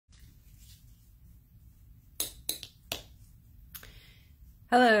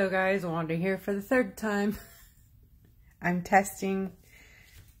Hello guys, Wanda here for the third time. I'm testing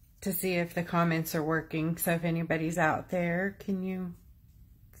to see if the comments are working, so if anybody's out there, can you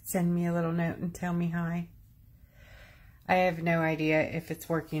send me a little note and tell me hi? I have no idea if it's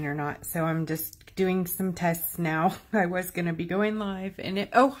working or not, so I'm just doing some tests now. I was going to be going live and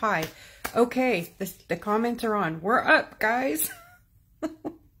oh hi, okay, the comments are on. We're up, guys.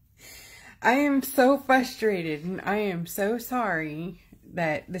 I am so frustrated and I am so sorry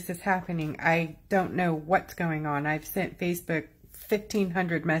that this is happening. I don't know what's going on. I've sent Facebook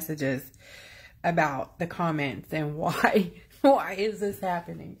 1,500 messages about the comments and why is this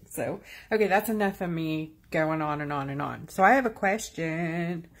happening? So, okay, that's enough of me going on and on and on. So I have a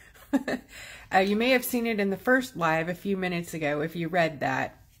question. You may have seen it in the first live a few minutes ago if you read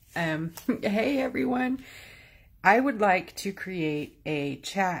that. Hey everyone. I would like to create a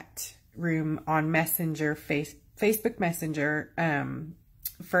chat room on Messenger, Facebook Messenger,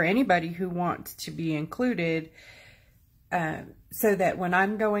 for anybody who wants to be included, so that when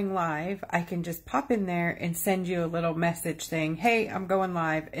I'm going live, I can just pop in there and send you a little message saying, hey, I'm going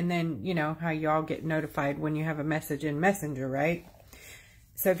live. And then, you know how you all get notified when you have a message in Messenger, right?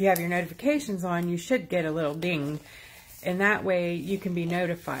 So if you have your notifications on, you should get a little ding. And that way you can be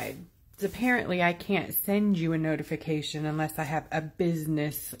notified. Apparently I can't send you a notification unless I have a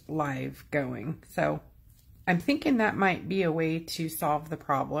business live going. So I'm thinking that might be a way to solve the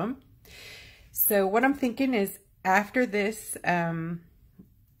problem. So what I'm thinking is after this live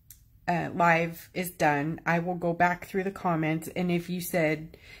is done, I will go back through the comments, and if you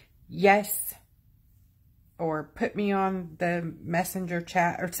said yes or put me on the messenger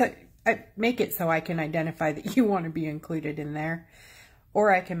chat, or so, make it so I can identify that you want to be included in there.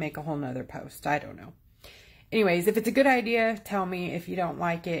 Or I can make a whole nother post. I don't know. Anyways, if it's a good idea, tell me. If you don't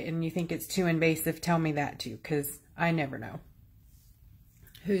like it and you think it's too invasive, tell me that too, because I never know.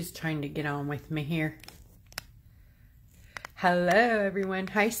 Who's trying to get on with me here? Hello, everyone.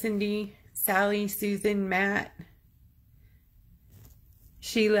 Hi, Cindy, Sally, Susan, Matt,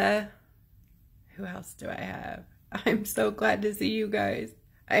 Sheila. Who else do I have? I'm so glad to see you guys.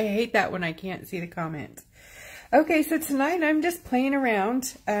 I hate that when I can't see the comments. Okay, so tonight I'm just playing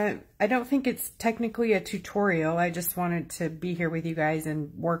around. I don't think it's technically a tutorial. I just wanted to be here with you guys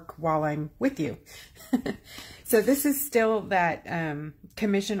and work while I'm with you. So this is still that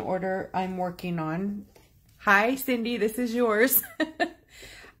commission order I'm working on. Hi, Cindy, this is yours.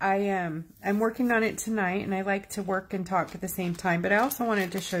 I'm working on it tonight, and I like to work and talk at the same time. But I also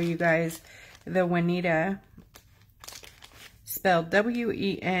wanted to show you guys the Juanita, spelled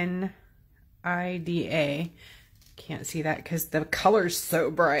W-E-N-I-D-A. Can't see that because the color's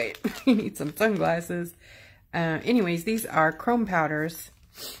so bright. You need some sunglasses. Anyways, these are chrome powders,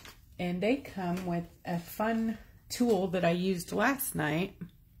 and they come with a fun tool that I used last night.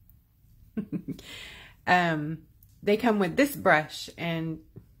 They come with this brush, and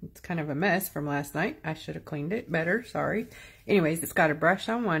it's kind of a mess from last night. I should have cleaned it better, sorry. Anyways, it's got a brush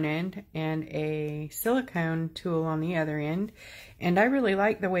on one end and a silicone tool on the other end, and I really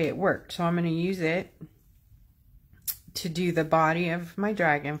like the way it worked, so I'm going to use it to do the body of my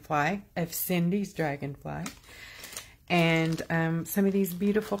dragonfly, of Cindy's dragonfly, and some of these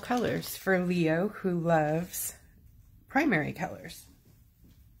beautiful colors for Leo, who loves primary colors.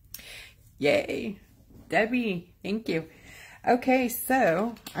 Yay! Debbie, thank you. Okay,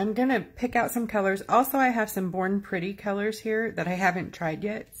 so I'm going to pick out some colors. Also, I have some Born Pretty colors here that I haven't tried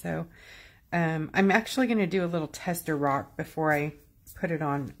yet, so I'm actually going to do a little tester rock before I put it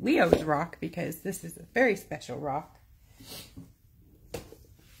on Leo's rock, because this is a very special rock.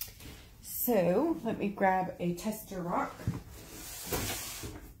 So let me grab a tester rock.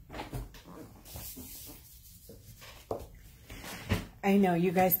 I know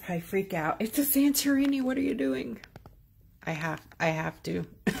you guys probably freak out. It's a Santorini. What are you doing? I have to.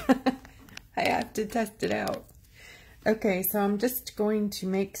 I have to test it out. Okay, so I'm just going to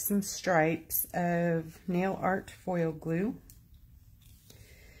make some stripes of nail art foil glue.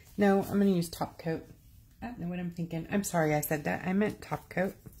 No, I'm going to use top coat. I don't know what I'm thinking. I'm sorry I said that. I meant top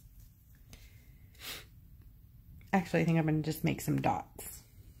coat. Actually, I think I'm going to just make some dots.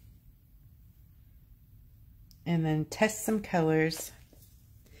 And then test some colors.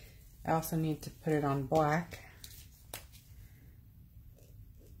 I also need to put it on black.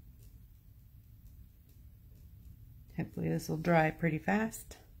 Hopefully this will dry pretty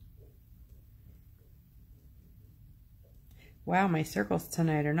fast. Wow, my circles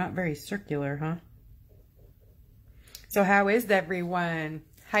tonight are not very circular, huh? So how is everyone?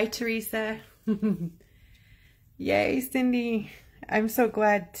 Hi, Teresa. Yay, Cindy. I'm so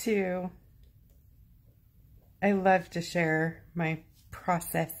glad too. I love to share my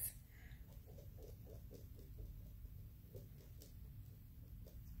process.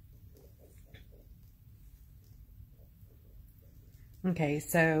 Okay,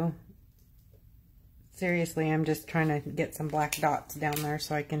 so seriously, I'm just trying to get some black dots down there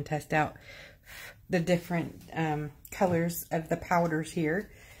so I can test out the different colors of the powders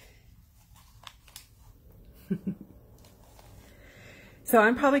here. So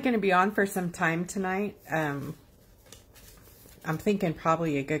I'm probably going to be on for some time tonight. I'm thinking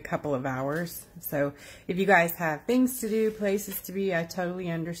probably a good couple of hours. So if you guys have things to do, places to be, I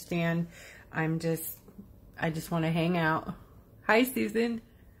totally understand. I just want to hang out. Hi, Susan.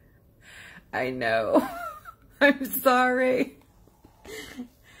 I know. I'm sorry.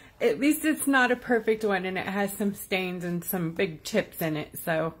 At least it's not a perfect one, and it has some stains and some big chips in it.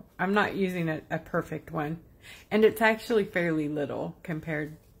 So I'm not using a perfect one. And it's actually fairly little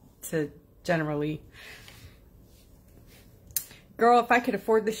compared to generally. Girl, if I could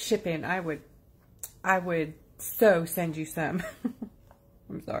afford the shipping, I would so send you some.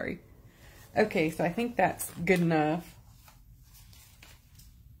 I'm sorry. Okay, so I think that's good enough.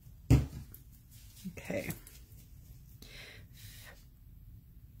 Okay.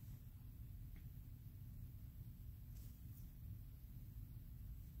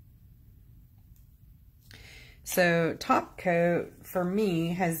 So top coat for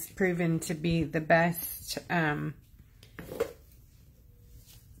me has proven to be the best,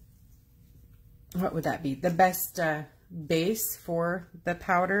 what would that be? The best base for the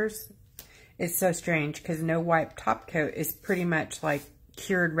powders. It's so strange because no wipe top coat is pretty much like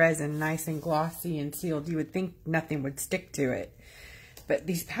cured resin, nice and glossy and sealed. You would think nothing would stick to it. But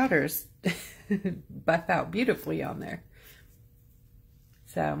these powders buff out beautifully on there.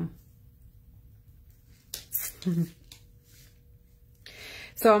 So...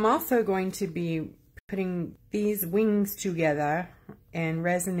 So I'm also going to be putting these wings together and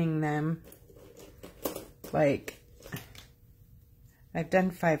resining them. Like, I've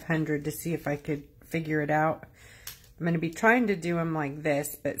done 500 to see if I could figure it out. I'm going to be trying to do them like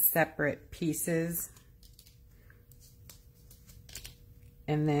this, but separate pieces.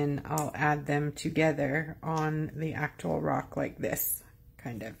 And then I'll add them together on the actual rock like this,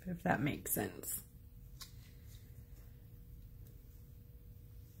 kind of, if that makes sense.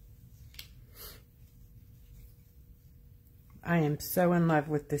 I am so in love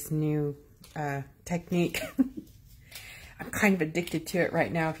with this new technique. I'm kind of addicted to it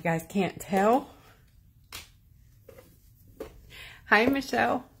right now, if you guys can't tell. Hi,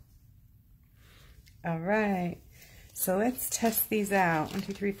 Michelle. All right. So let's test these out. 1,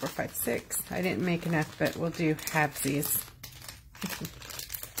 2, 3, 4, 5, 6. I didn't make enough, but we'll do halvesies.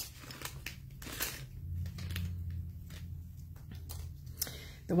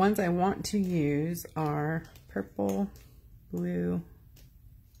 The ones I want to use are purple, blue.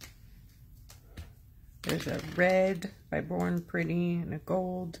 There's a red by Born Pretty and a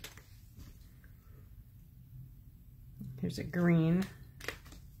gold. Here's a green.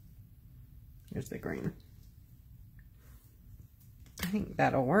 Here's the green. I think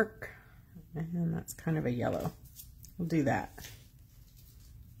that'll work. And that's kind of a yellow. We'll do that.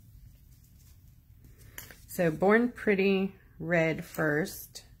 So Born Pretty red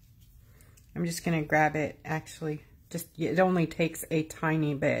first. I'm just going to grab it, actually. Just, it only takes a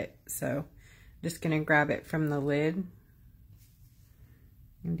tiny bit, so just going to grab it from the lid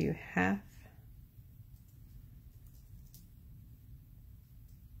and do half.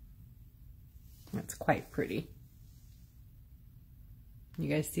 That's quite pretty. You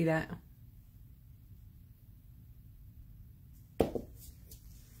guys see that?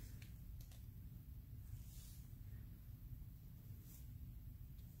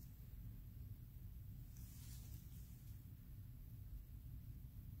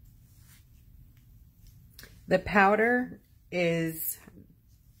 The powder is,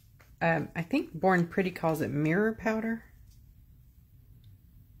 I think Born Pretty calls it mirror powder.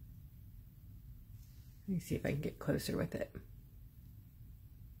 Let me see if I can get closer with it.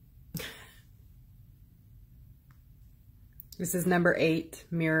 This is number 8,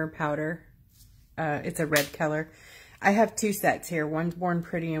 mirror powder. It's a red color. I have 2 sets here. One's Born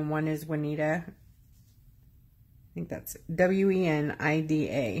Pretty and one is Juanita. I think that's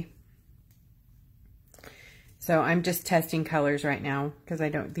Wenida. So I'm just testing colors right now because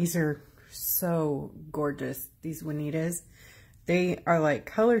these are so gorgeous, these Juanitas. They are like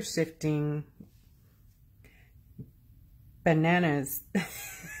color shifting bananas.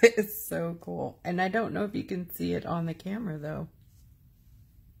 It's so cool. And I don't know if you can see it on the camera though.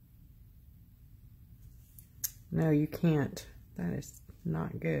 No, you can't. That is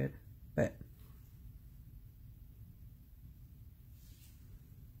not good, but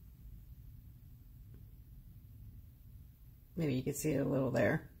Maybe you can see it a little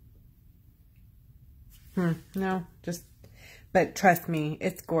there. No, just, but trust me,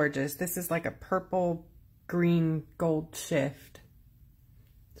 it's gorgeous. This is like a purple, green, gold shift.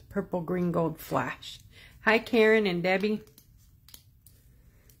 It's purple, green, gold flash. Hi, Karen and Debbie.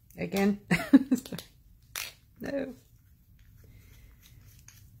 Again. No.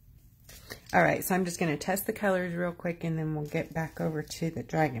 All right, so I'm just going to test the colors real quick, and then we'll get back over to the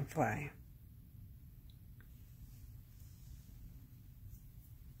Dragonfly.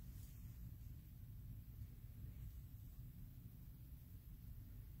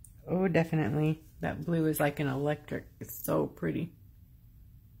 Oh, definitely. That blue is like an electric. It's so pretty.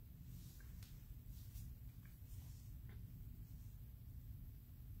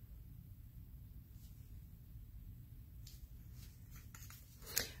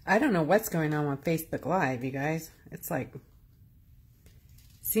 I don't know what's going on with Facebook Live, you guys. It's like,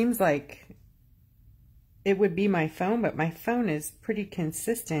 seems like it would be my phone, but my phone is pretty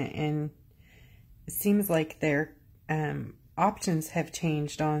consistent, and it seems like their options have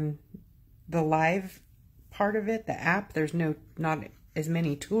changed on the live part of it, the app. There's not as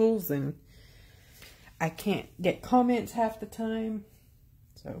many tools, and I can't get comments half the time.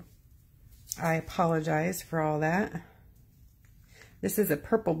 So I apologize for all that. This is a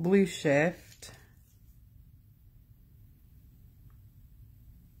purple blue shift.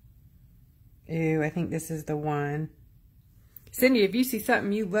 Ew, I think this is the one. Cindy, if you see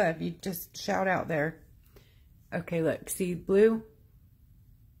something you love, you just shout out there. Okay, look, see blue?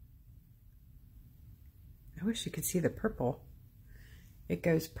 I wish you could see the purple. It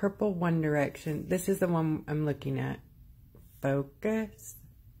goes purple one direction. This is the one I'm looking at. Focus.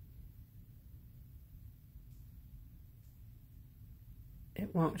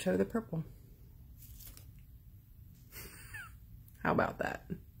 It won't show the purple. How about that?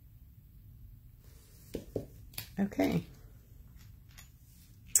 Okay.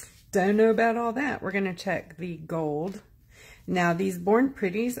 Don't know about all that. We're going to check the gold. Now, these Born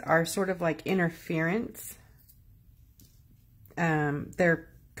Pretties are sort of like interference. They're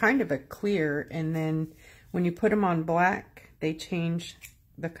kind of a clear, and then when you put them on black, they change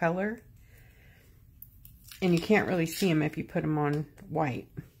the color. And you can't really see them if you put them on white.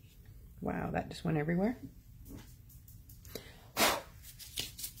 Wow, that just went everywhere.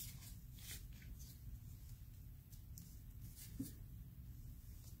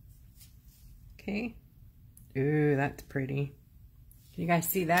 Okay. Ooh, that's pretty. Can you guys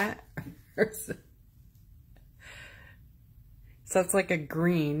see that? So it's like a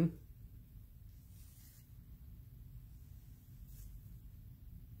green.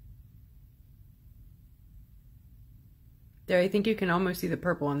 There, I think you can almost see the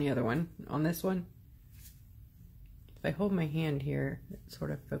purple on the other one. On this one. If I hold my hand here, it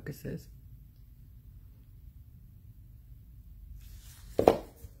sort of focuses.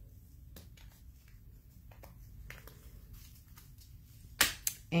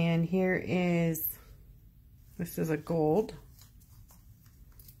 And here is, this is a gold.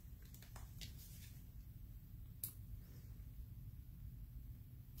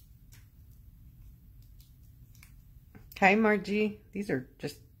 Hi, Margie. These are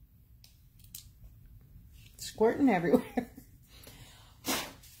just squirting everywhere.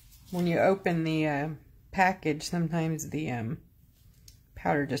 When you open the package, sometimes the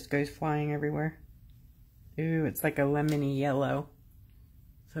powder just goes flying everywhere. Ooh, it's like a lemony yellow.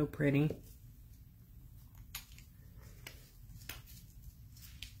 So pretty.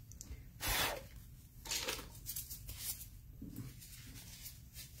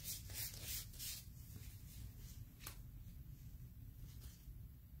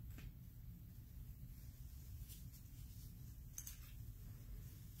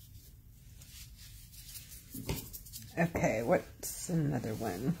 Okay, what's another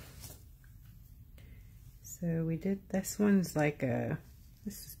one? So we did, this one's like a,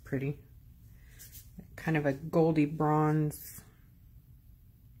 this is pretty. Kind of a goldy bronze.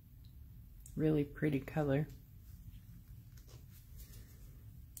 Really pretty color.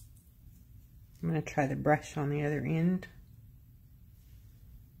 I'm going to try the brush on the other end.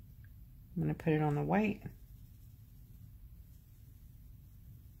 I'm going to put it on the white.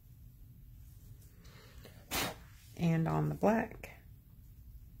 And on the black.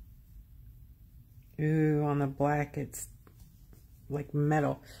 Ooh, on the black it's like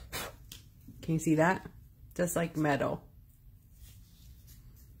metal. Can you see that? Just like metal.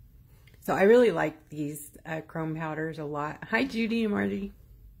 So I really like these chrome powders a lot. Hi, Judy and Margie.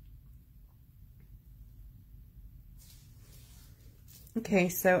 Okay,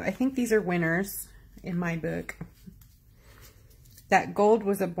 so I think these are winners in my book. That gold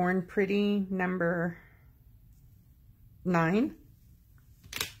was a Born Pretty number 9.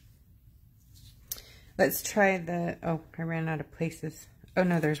 Let's try the, oh, I ran out of places. Oh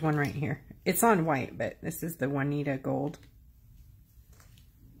no, there's one right here. It's on white, but this is the Juanita Gold.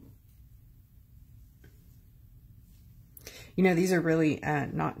 You know, these are really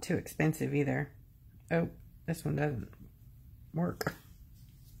not too expensive either. Oh, this one doesn't work.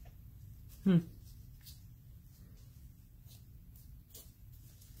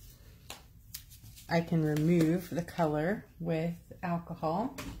 I can remove the color with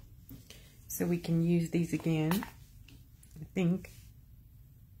alcohol so we can use these again, I think.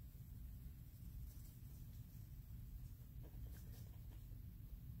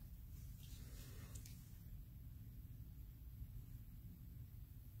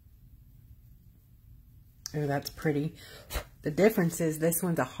 Oh, that's pretty. The difference is this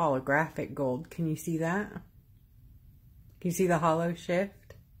one's a holographic gold. Can you see that? Can you see the hollow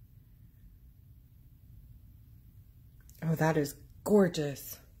shift? Oh, that is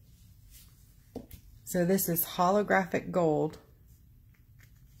gorgeous. So this is holographic gold.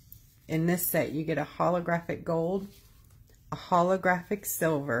 In this set, you get a holographic gold, a holographic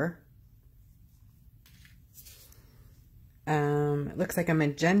silver. It looks like a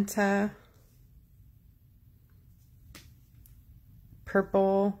magenta,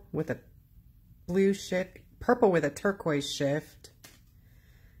 purple with a blue shift, purple with a turquoise shift.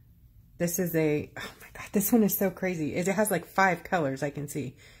 This is a, oh my God, this one is so crazy. It has like 5 colors I can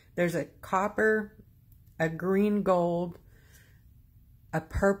see. There's a copper, a green gold, a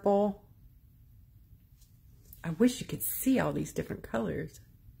purple. I wish you could see all these different colors.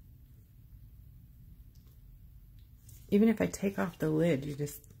 Even if I take off the lid,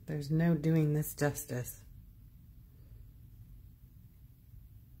 there's no doing this justice.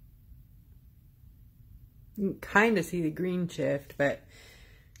 You can kind of see the green shift, but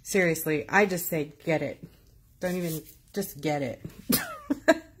seriously, I just say get it. Don't even, just get it.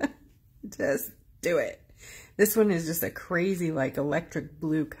 Just do it. This one is just a crazy like electric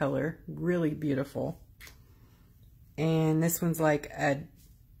blue color. Really beautiful. And this one's like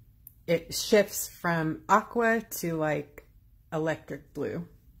it shifts from aqua to like electric blue.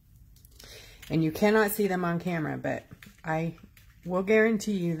 And you cannot see them on camera, but I will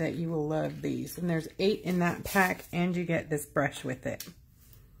guarantee you that you will love these. And there's 8 in that pack, and you get this brush with it.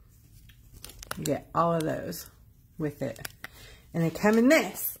 You get all of those with it. And they come in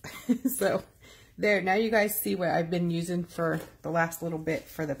this. So there, now you guys see what I've been using for the last little bit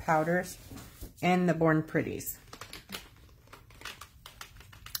for the powders and the Born Pretties.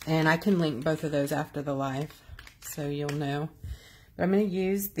 And I can link both of those after the live, so you'll know. But I'm going to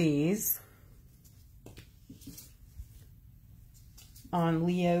use these on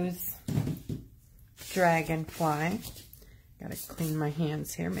Leo's Dragonfly. Got to clean my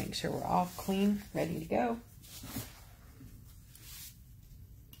hands here, make sure we're all clean, ready to go.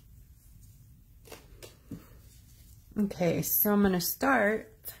 Okay, so I'm going to start.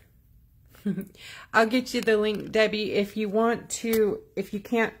 I'll get you the link, Debbie, if you want to. If you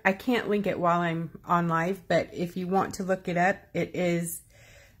can't, I can't link it while I'm on live, but if you want to look it up, it is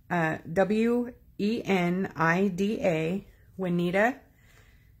Wenida, Juanita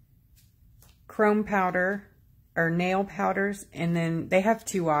chrome powder or nail powders, and then they have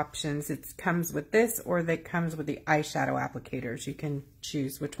 2 options. It comes with this, or that comes with the eyeshadow applicators. You can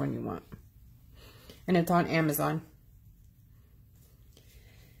choose which one you want, and it's on Amazon.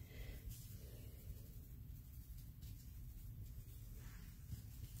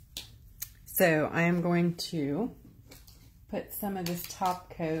 So I am going to put some of this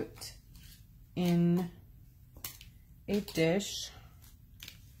top coat in a dish,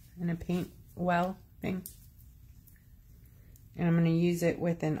 in a paint well thing. And I'm going to use it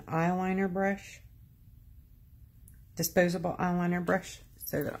with an eyeliner brush, disposable eyeliner brush,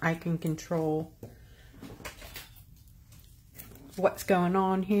 so that I can control what's going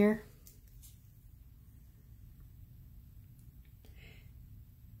on here.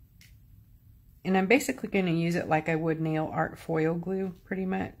 And I'm basically going to use it like I would nail art foil glue, pretty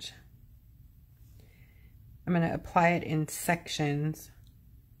much. I'm going to apply it in sections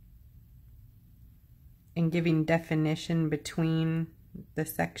and giving definition between the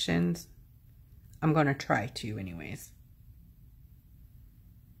sections. I'm going to try to anyways.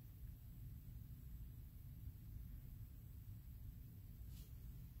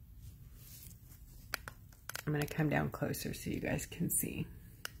 I'm going to come down closer so you guys can see.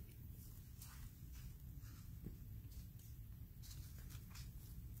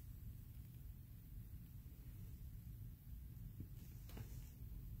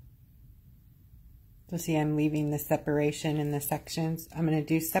 So see, I'm leaving the separation in the sections. I'm going to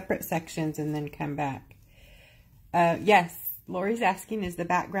do separate sections and then come back. Yes, Lori's asking, is the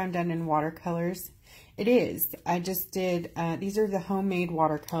background done in watercolors? It is. I just did, these are the homemade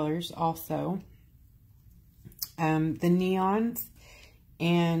watercolors also. The neons,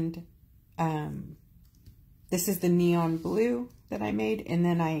 and this is the neon blue that I made, and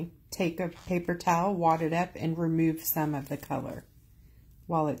then I take a paper towel, wad it up, and remove some of the color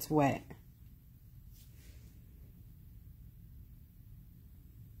while it's wet.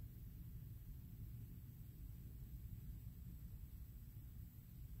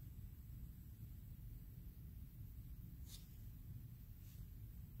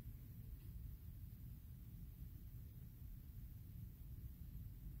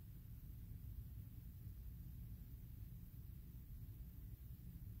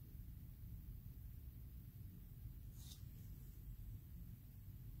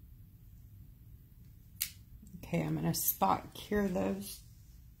 Okay, I'm going to spot cure those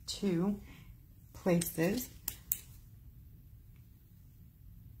two places.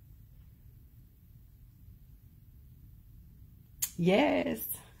 Yes,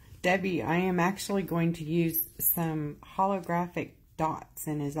 Debbie, I am actually going to use some holographic dots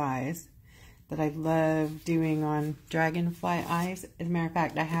in his eyes that I love doing on Dragonfly eyes. As a matter of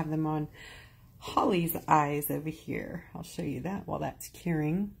fact, I have them on Holly's eyes over here. I'll show you that while that's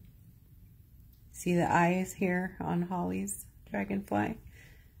curing. See the eyes here on Holly's Dragonfly?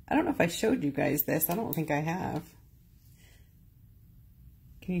 I don't know if I showed you guys this. I don't think I have.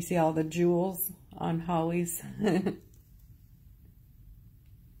 Can you see all the jewels on Holly's?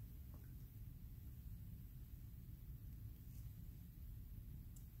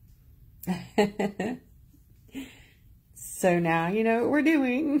 So now you know what we're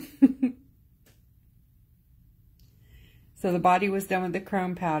doing. So the body was done with the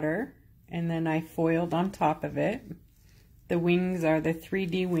chrome powder, and then I foiled on top of it. The wings are the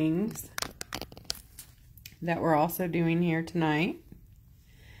 3D wings that we're also doing here tonight.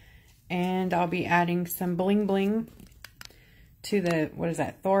 And I'll be adding some bling bling to the, what is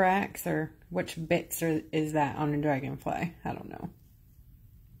that, thorax, or which bits is that on a dragonfly? I don't know.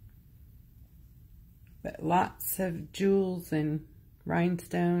 But lots of jewels and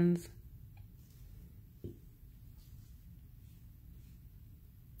rhinestones.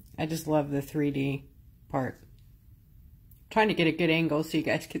 I just love the 3D part. I'm trying to get a good angle so you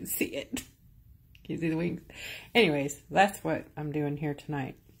guys can see it. Can you see the wings? Anyways, that's what I'm doing here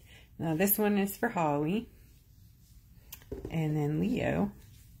tonight. Now this one is for Holly. And then Leo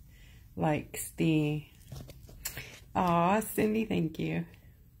likes the... Aw, Cindy, thank you.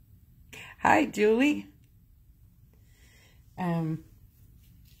 Hi, Julie.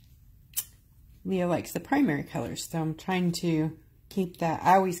 Leo likes the primary colors, so I'm trying to keep that.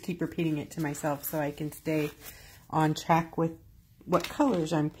 I always keep repeating it to myself so I can stay on track with what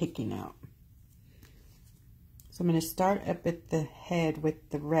colors I'm picking out. So I'm going to start up at the head with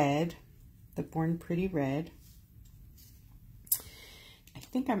the red, the Born Pretty red. I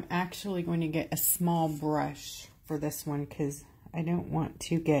think I'm actually going to get a small brush for this one because I don't want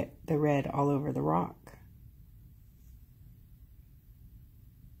to get the red all over the rock.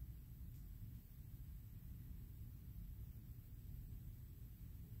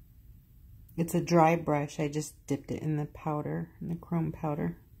 It's a dry brush. I just dipped it in the powder, in the chrome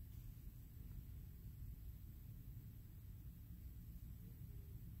powder.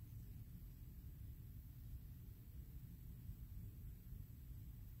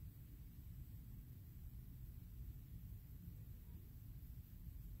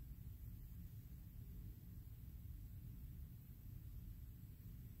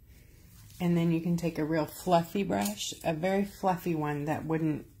 And then you can take a real fluffy brush, a very fluffy one that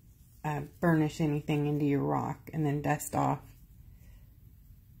wouldn't burnish anything into your rock, and then dust off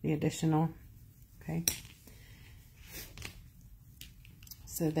the additional. Okay.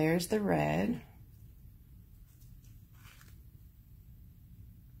 So there's the red.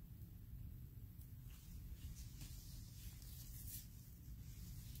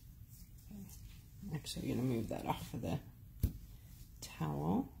 I'm actually going to move that off of the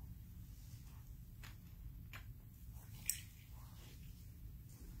towel.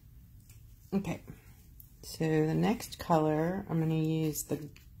 Okay, so the next color, I'm going to use the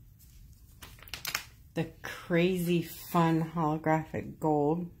crazy fun holographic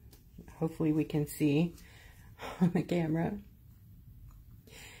gold. Hopefully we can see on the camera.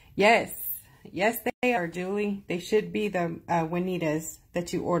 Yes, yes they are, Julie. They should be the Juanitas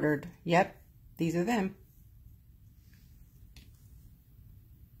that you ordered. Yep, these are them.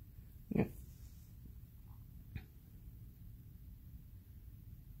 Yep.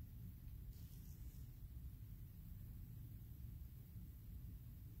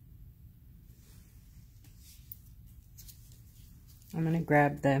 I'm going to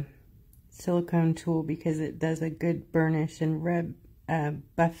grab the silicone tool because it does a good burnish and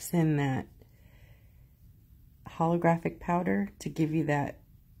buffs in that holographic powder to give you that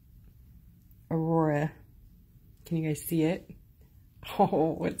aurora. Can you guys see it?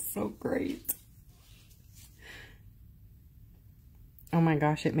 Oh, it's so great. Oh my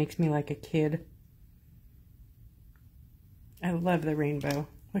gosh, it makes me like a kid. I love the rainbow.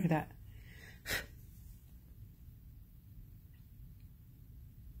 Look at that.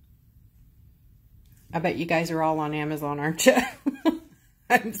 I bet you guys are all on Amazon, aren't you?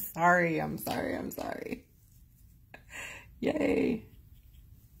 I'm sorry, I'm sorry, I'm sorry. Yay.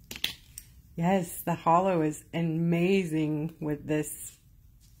 Yes, the holo is amazing with this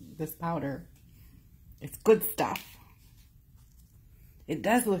powder. It's good stuff. It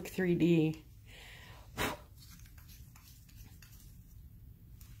does look 3D.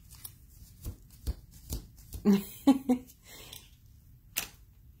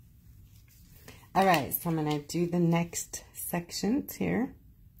 Alright, so I'm going to do the next sections here.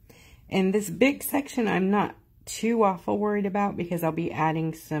 And this big section I'm not too awful worried about because I'll be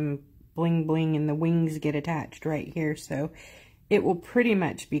adding some bling bling and the wings get attached right here. So it will pretty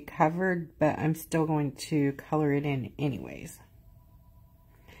much be covered, but I'm still going to color it in anyways.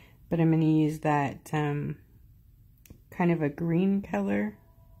 But I'm going to use that kind of a green color.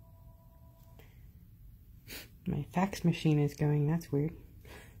 My fax machine is going, that's weird.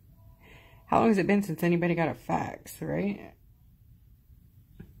 How long has it been since anybody got a fax, right?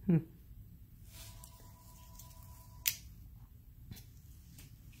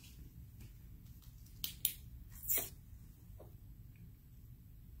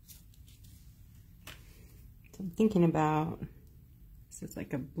 So I'm thinking about, this is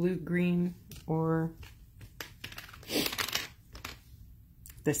like a blue-green or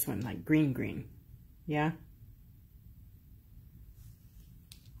this one, like green-green, yeah?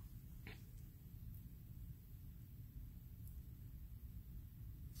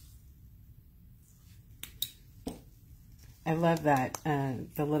 I love that,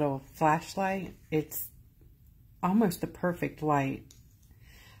 the little flashlight. It's almost the perfect light.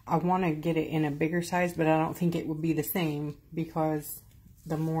 I want to get it in a bigger size, but I don't think it would be the same because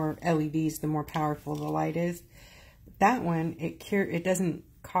the more LEDs, the more powerful the light is. That one, it doesn't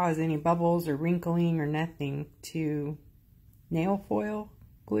cause any bubbles or wrinkling or nothing to nail foil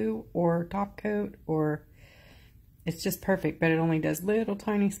glue or top coat, or it's just perfect, but it only does little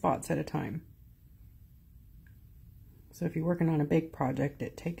tiny spots at a time. So if you're working on a big project,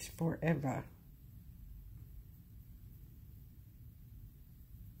 it takes forever.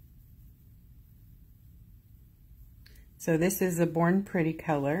 So this is a Born Pretty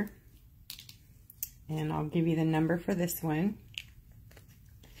color, and I'll give you the number for this one.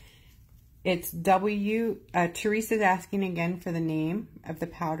 It's Teresa's asking again for the name of the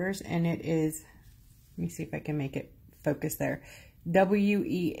powders, and it is, let me see if I can make it focus there,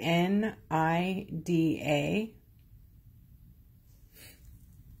 WENIDA.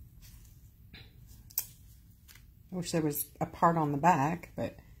 I wish there was a part on the back,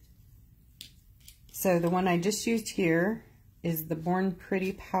 but so the one I just used here is the Born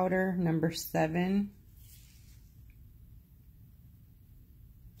Pretty powder number 7.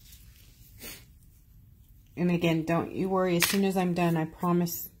 And again, don't you worry, as soon as I'm done, I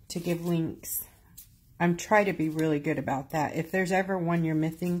promise to give links. I'm trying to be really good about that. If there's ever one you're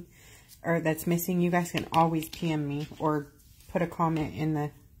missing or that's missing, you guys can always PM me or put a comment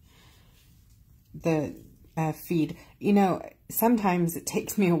in the feed. You know, sometimes it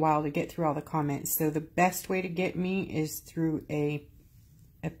takes me a while to get through all the comments, so the best way to get me is through a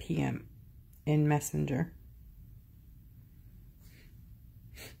PM in Messenger.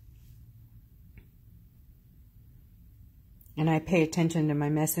 And I pay attention to my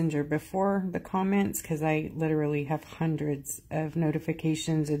Messenger before the comments because I literally have hundreds of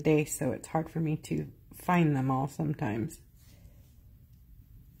notifications a day, so it's hard for me to find them all sometimes.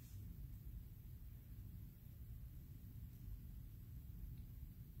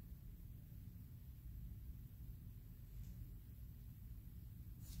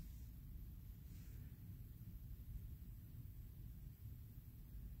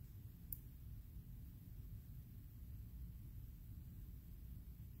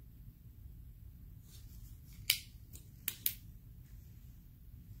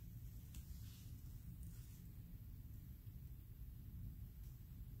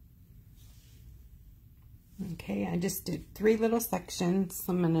 Okay, I just did 3 little sections.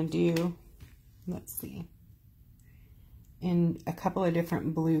 I'm going to do, let's see, in a couple of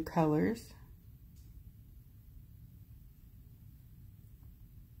different blue colors.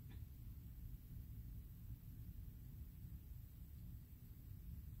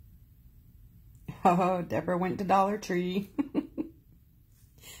 Oh, Deborah went to Dollar Tree.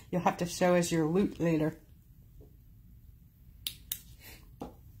 You'll have to show us your loot later.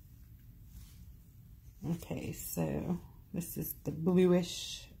 Okay, so this is the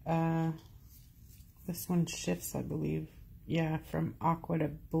bluish. This one shifts, I believe. Yeah, from aqua to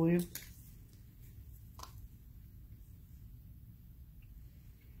blue.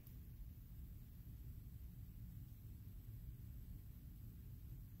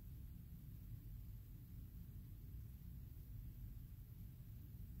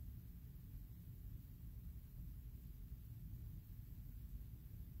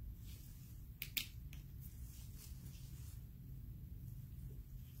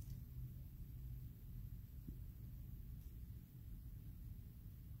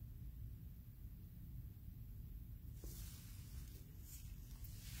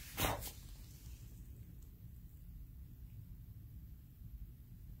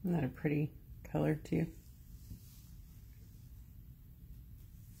 Isn't that a pretty color too?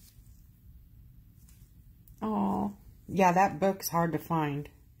 Oh, yeah, that book's hard to find.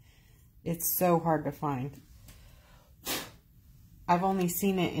 It's so hard to find. I've only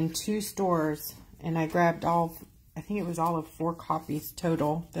seen it in 2 stores, and I grabbed all, I think it was all of 4 copies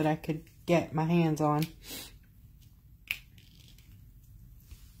total that I could get my hands on.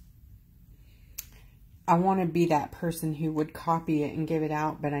 I want to be that person who would copy it and give it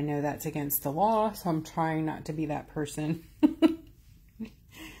out, but I know that's against the law, so I'm trying not to be that person.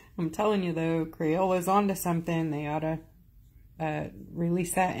 I'm telling you though, Crayola's onto something. They ought to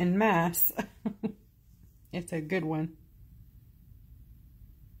release that in mass. It's a good one.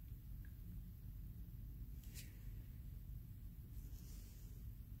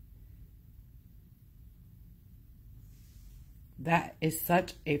 That is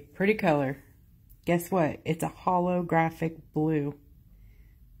such a pretty color. Guess what? It's a holographic blue.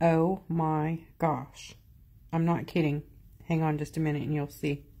 Oh my gosh. I'm not kidding. Hang on just a minute and you'll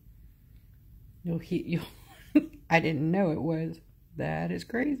see. You'll I didn't know it was. That is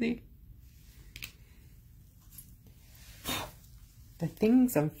crazy. The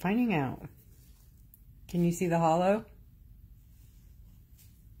things I'm finding out. Can you see the hollow?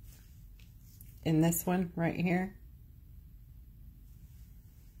 In this one right here.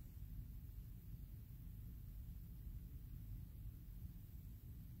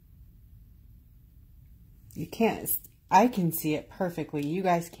 You can't, I can see it perfectly. You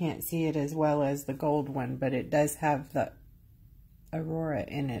guys can't see it as well as the gold one, but it does have the aurora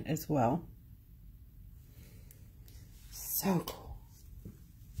in it as well. So cool.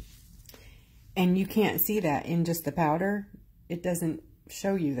 And you can't see that in just the powder. It doesn't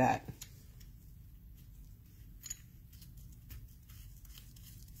show you that.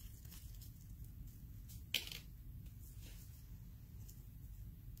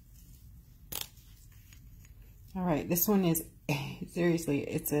 All right, this one is, seriously,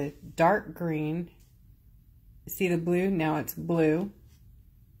 it's a dark green. See the blue? Now it's blue.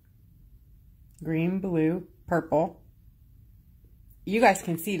 Green, blue, purple. You guys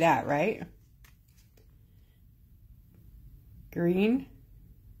can see that, right? Green,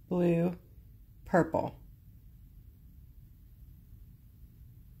 blue, purple.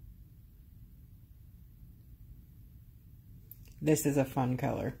 This is a fun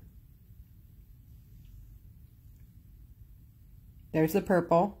color. There's the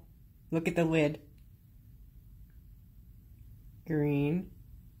purple. Look at the lid. Green.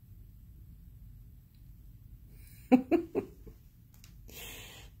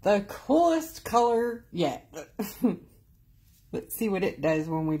 The coolest color yet. Let's see what it does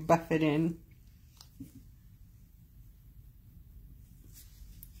when we buff it in.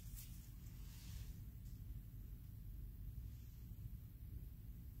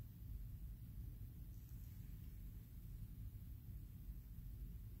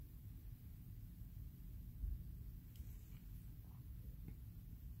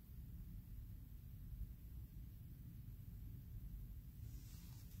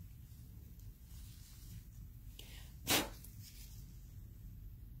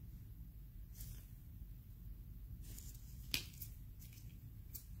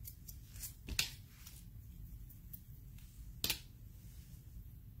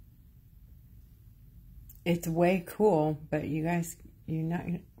 It's way cool, but you guys, you're not,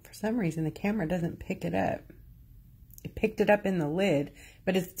 for some reason, the camera doesn't pick it up. It picked it up in the lid,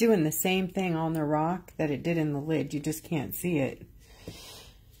 but it's doing the same thing on the rock that it did in the lid. You just can't see it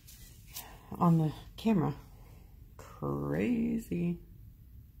on the camera. Crazy.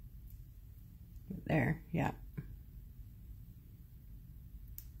 There, yeah.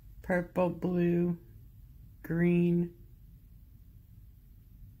 Purple, blue, green.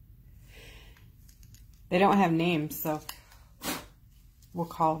 They don't have names, so we'll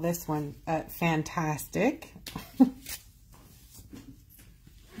call this one Fantastic.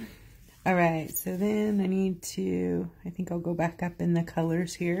 All right, so then I need to, I think I'll go back up in the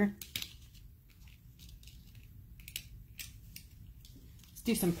colors here. Let's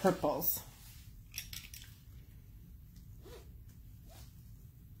do some purples.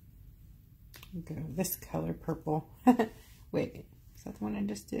 Go this color, purple. Wait, is that the one I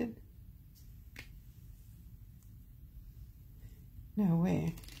just did? No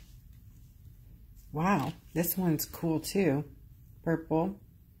way. Wow, this one's cool too. Purple.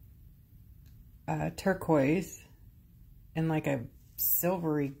 Turquoise and like a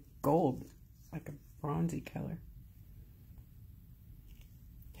silvery gold, like a bronzy color.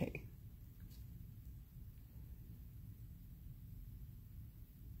 Okay.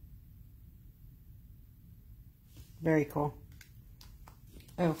 Very cool.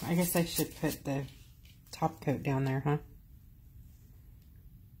 Oh, I guess I should put the top coat down there, huh?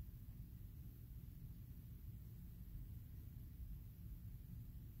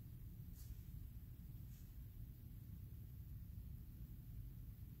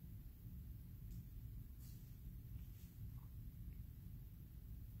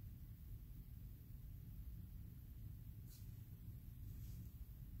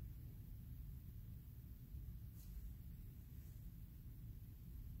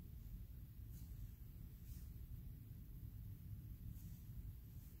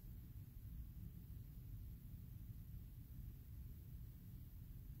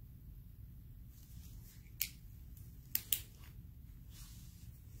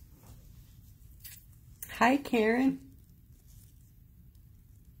 Hi, Karen.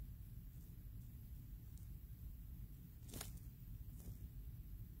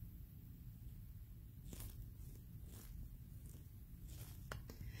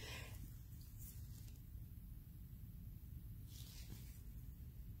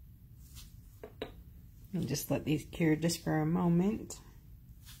 And just let these cure just for a moment.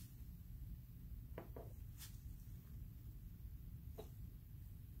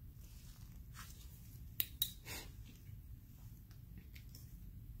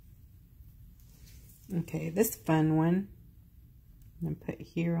 Okay, this fun one, I'm going to put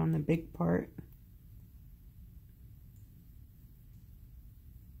here on the big part.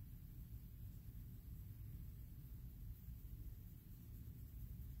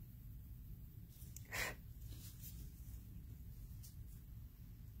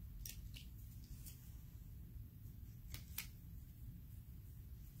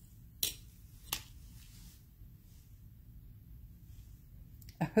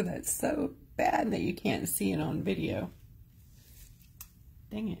 Oh, that's so bad that you can't see it on video.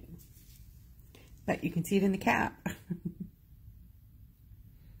 Dang it. But you can see it in the cap.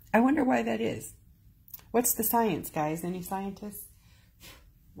 I wonder why that is. What's the science, guys? Any scientists?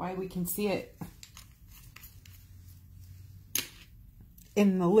 Why we can see it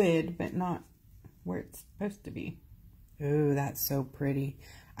in the lid, but not where it's supposed to be. Oh, that's so pretty.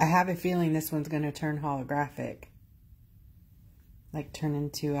 I have a feeling this one's going to turn holographic. Like turn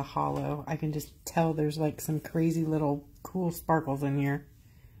into a hollow. I can just tell there's like some crazy little cool sparkles in here.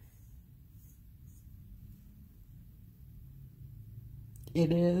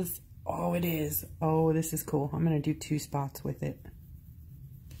 It is. Oh, it is. Oh, this is cool. I'm going to do 2 spots with it.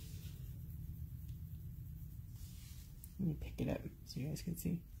 Let me pick it up so you guys can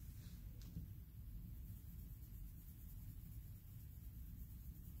see.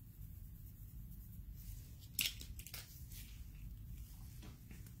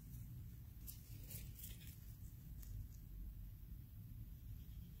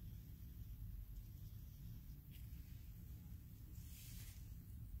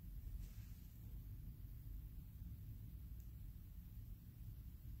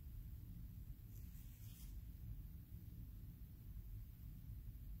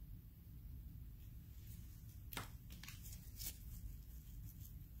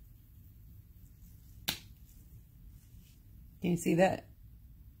 Can you see that?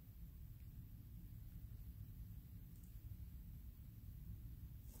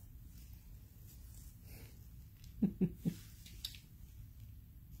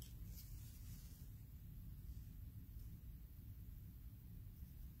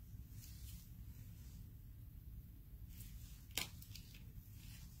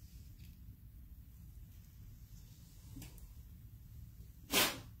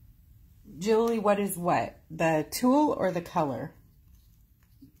 Julie, what is what? The tool or the color?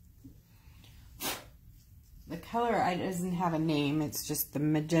 The color doesn't have a name. It's just the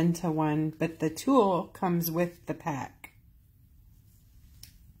magenta one, but the tool comes with the pack.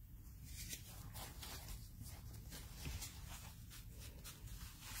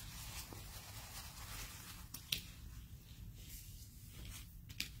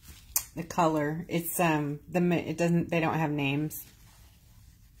 the color. It's they don't have names.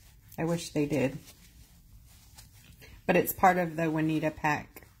 I wish they did. But it's part of the Juanita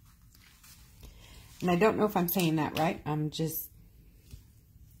pack. And I don't know if I'm saying that right. I'm just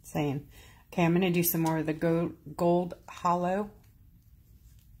saying. Okay, I'm going to do some more of the gold hollow.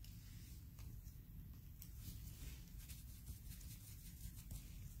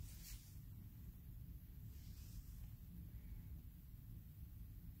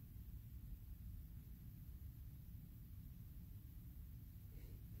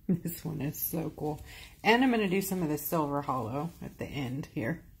 This one is so cool. And I'm going to do some of the silver hollow at the end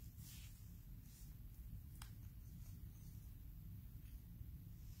here.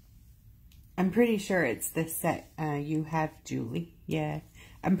 I'm pretty sure it's the set you have, Julie. Yeah,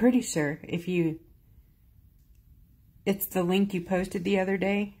 I'm pretty sure it's the link you posted the other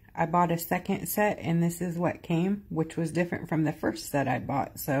day. I bought a second set and this is what came, which was different from the first set I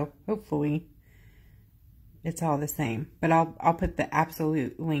bought. So hopefully it's all the same, but I'll put the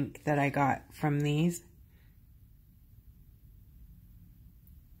absolute link that I got from these,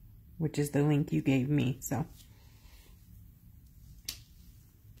 which is the link you gave me. So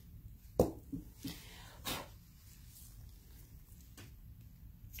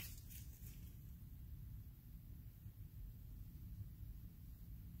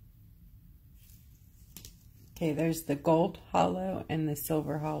okay, there's the gold hollow and the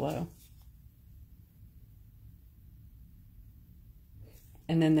silver hollow.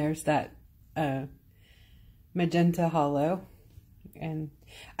 And then there's that magenta hollow. And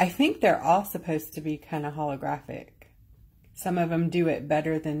I think they're all supposed to be kind of holographic. Some of them do it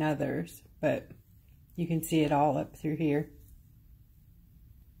better than others, but you can see it all up through here.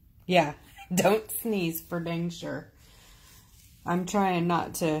 Yeah, don't sneeze for dang sure. I'm trying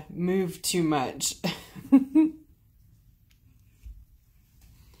not to move too much.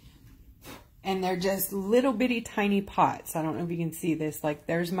 And they're just little bitty tiny pots. I don't know if you can see this. Like,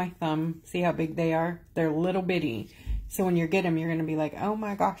 there's my thumb. See how big they are? They're little bitty. So when you get them, you're going to be like, oh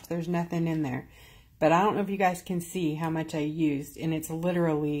my gosh, there's nothing in there. But I don't know if you guys can see how much I used. And it's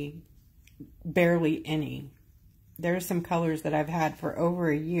literally barely any. There's some colors that I've had for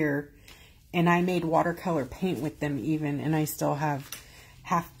over a year. And I made watercolor paint with them even. And I still have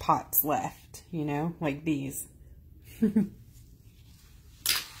half pots left, you know, like these.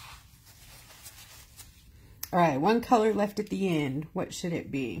 All right, one color left at the end. What should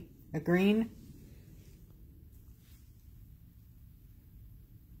it be? A green?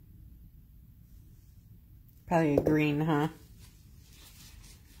 Probably a green, huh?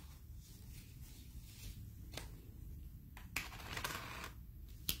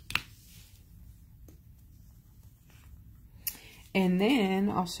 And then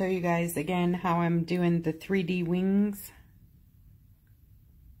I'll show you guys again how I'm doing the 3D wings.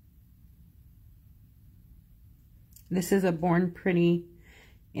 This is a Born Pretty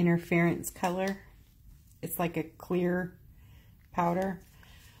interference color. It's like a clear powder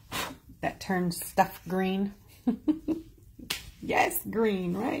that turns stuff green. Yes,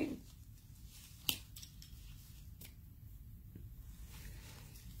 green, right?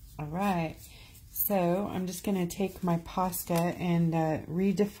 All right. So I'm just going to take my pasta and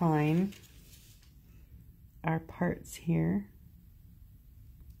redefine our parts here.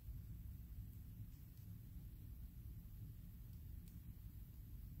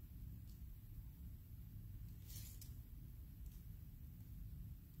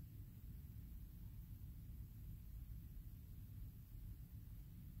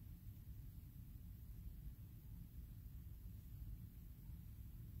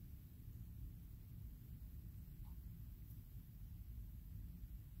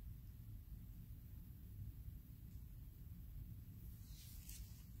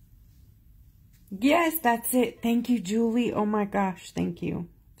 Yes, that's it. Thank you, Julie. Oh my gosh, thank you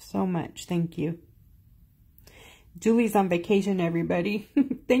so much. Thank you. Julie's on vacation, everybody.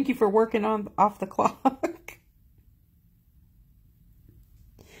 Thank you for working on off the clock.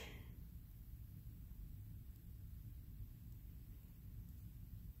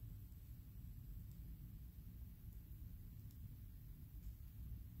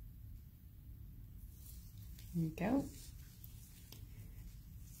 There you go.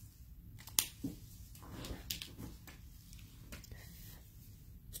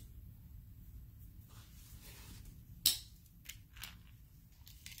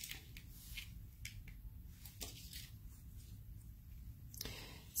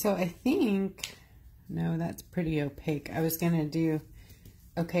 So I think, no, that's pretty opaque. I was going to do,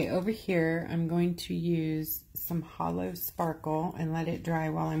 okay, over here, I'm going to use some hollow sparkle and let it dry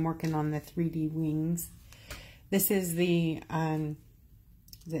while I'm working on the 3D wings. This is the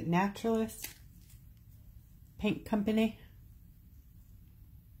Is it Naturalist Paint Company?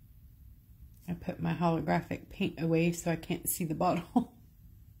 I put my holographic paint away so I can't see the bottle.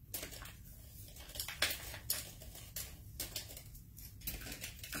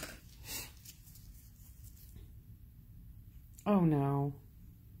 Oh no.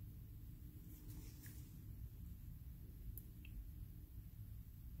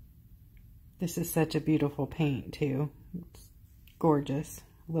 This is such a beautiful paint too. It's gorgeous.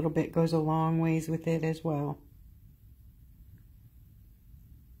 A little bit goes a long ways with it as well.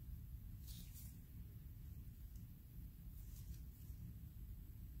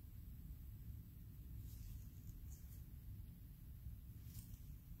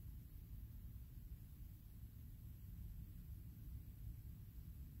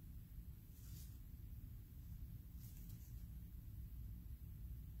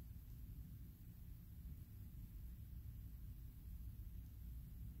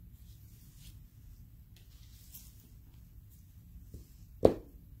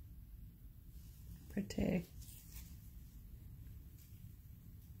 Pretty.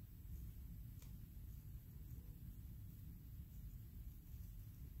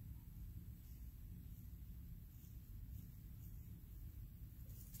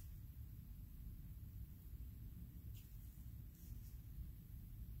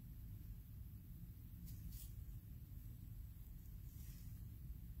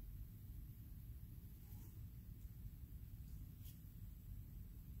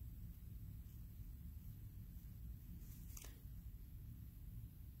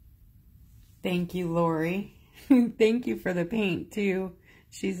 Thank you, Lori. Thank you for the paint too.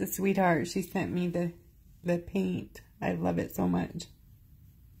 She's a sweetheart. She sent me the paint. I love it so much.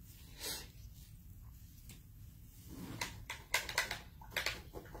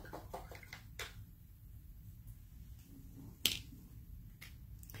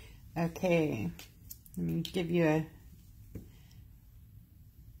 Okay, let me give you a,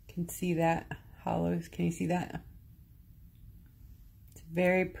 can see that hollows, can you see that? It's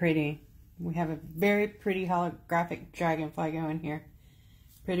very pretty. We have a very pretty holographic dragonfly going here.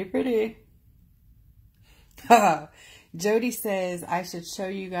 Pretty, pretty. Jody says I should show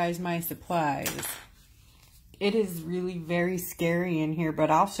you guys my supplies. It is really very scary in here,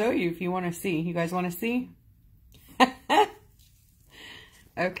 but I'll show you if you want to see. You guys want to see?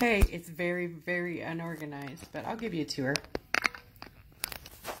 Okay, it's very, very unorganized, but I'll give you a tour.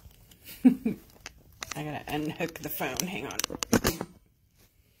 I gotta unhook the phone. Hang on.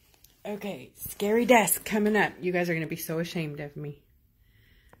 Okay, scary desk coming up. You guys are going to be so ashamed of me.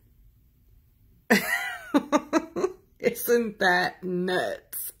 Isn't that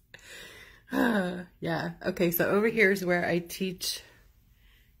nuts? Yeah. Okay, so over here is where I teach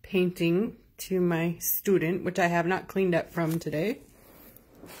painting to my student, which I have not cleaned up from today.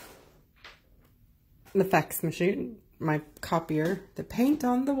 The fax machine, my copier, the paint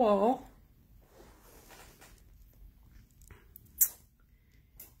on the wall.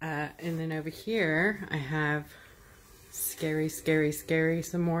 And then over here, I have scary, scary, scary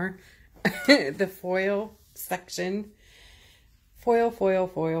some more. The foil section. Foil, foil,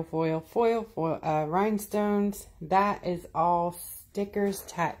 foil, foil, foil, foil, rhinestones. That is all stickers,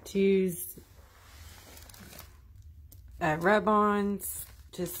 tattoos, rub-ons,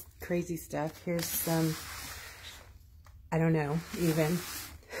 just crazy stuff. Here's some, I don't know, even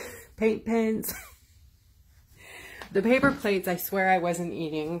paint pens. The paper plates, I swear I wasn't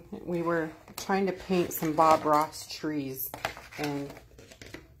eating. We were trying to paint some Bob Ross trees, and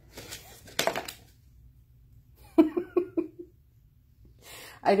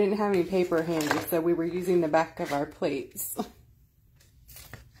I didn't have any paper handy, so we were using the back of our plates.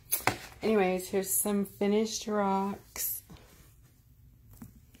 Anyways, here's some finished rocks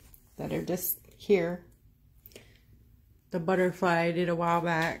that are just here. The butterfly I did a while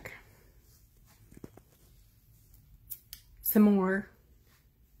back. Some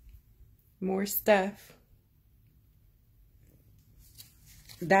more stuff.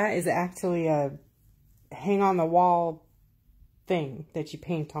 That is actually a hang on the wall thing that you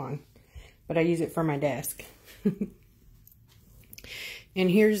paint on, but I use it for my desk. And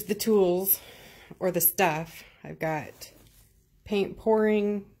here's the tools or the stuff. I've got paint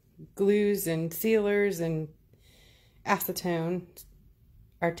pouring, glues and sealers and acetone,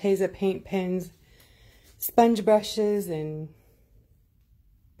 Arteza paint pens, sponge brushes and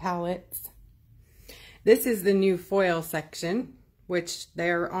palettes. This is the new foil section, which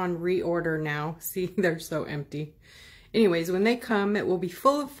they're on reorder now. See, they're so empty. Anyways, when they come, it will be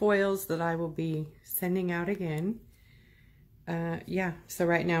full of foils that I will be sending out again. Yeah, so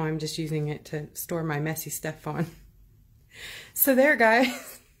right now I'm just using it to store my messy stuff on. So there,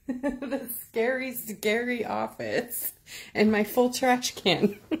 guys, the scary office and my full trash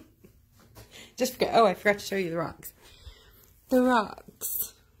can. Oh, I forgot to show you the rocks. The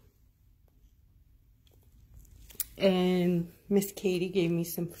rocks. And Miss Katie gave me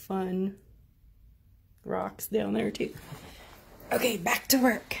some fun rocks down there too. Okay, back to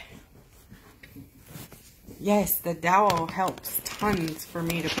work. Yes, the dowel helps tons for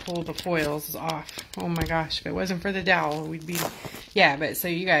me to pull the foils off. Oh my gosh, if it wasn't for the dowel, we'd be... Yeah, but so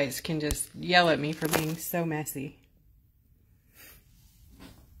you guys can just yell at me for being so messy.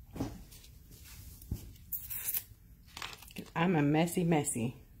 I'm a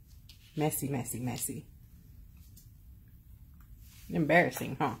messy.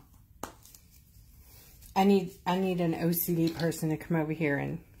 Embarrassing, huh? I need an OCD person to come over here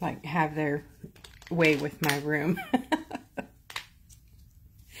and like have their way with my room.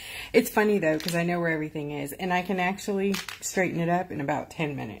 It's funny though, because I know where everything is and I can actually straighten it up in about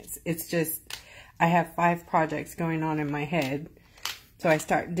 10 minutes. It's just, I have 5 projects going on in my head. So I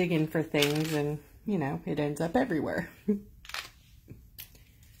start digging for things and, you know, it ends up everywhere.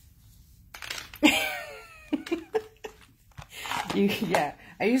 Yeah,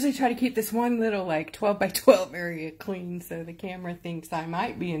 I usually try to keep this one little like 12 by 12 area clean so the camera thinks I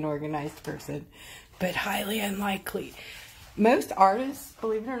might be an organized person, but highly unlikely. Most artists,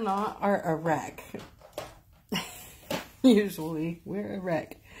 believe it or not, are a wreck. Usually, we're a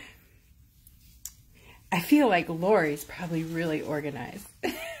wreck. I feel like Lori's probably really organized.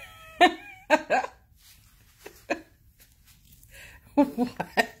 What?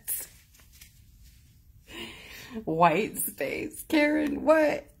 White space. Karen,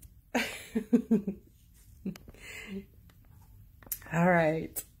 what? All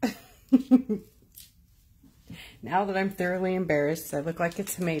right. Now that I'm thoroughly embarrassed, I look like a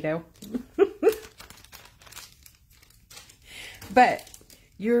tomato. But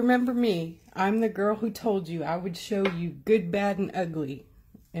you remember me. I'm the girl who told you I would show you good, bad, and ugly.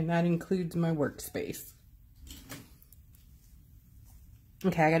 And that includes my workspace.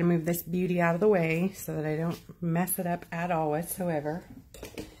 Okay, I gotta move this beauty out of the way so that I don't mess it up at all whatsoever.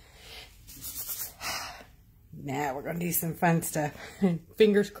 Now we're gonna do some fun stuff.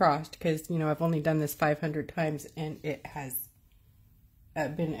 Fingers crossed, because, you know, I've only done this 500 times and it has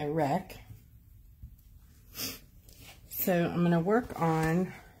been a wreck. So I'm gonna work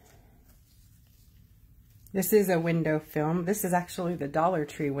on, this is a window film. This is actually the Dollar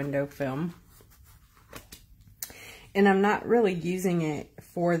Tree window film. And I'm not really using it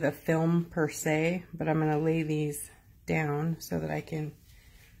for the film per se, but I'm going to lay these down so that I can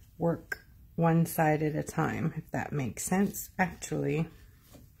work one side at a time, if that makes sense. Actually,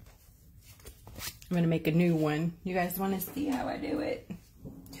 I'm going to make a new one. You guys want to see how I do it?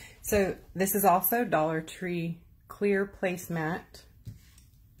 So this is also Dollar Tree clear placemat.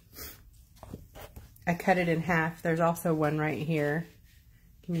 I cut it in half. There's also one right here.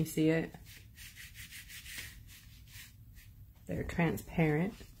 Can you see it? They're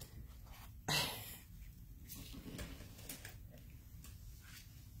transparent.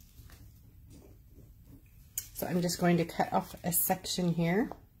 So I'm just going to cut off a section here.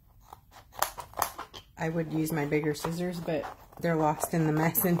 I would use my bigger scissors, but they're lost in the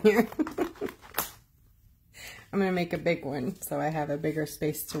mess in here. I'm going to make a big one so I have a bigger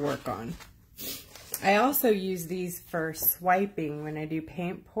space to work on. I also use these for swiping when I do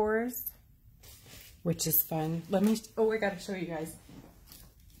paint pours, which is fun. Oh, I gotta show you guys.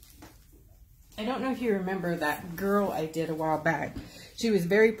 I don't know if you remember that girl I did a while back. She was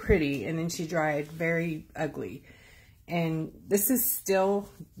very pretty and then she dried very ugly. And this is still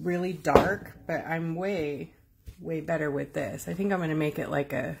really dark, but I'm way better with this. I think I'm gonna make it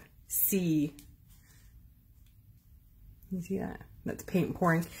like a C. You see that? That's paint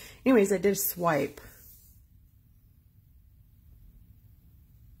pouring. Anyways, I did a swipe.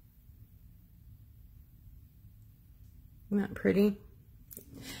 Isn't that pretty?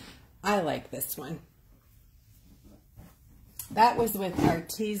 I like this one. That was with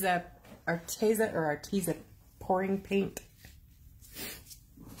Arteza pouring paint.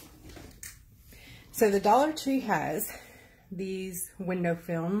 So the Dollar Tree has these window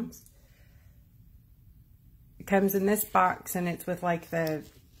films. It comes in this box and it's with like the,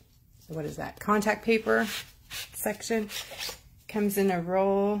 what is that, contact paper section. Comes in a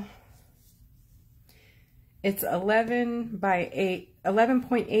roll. It's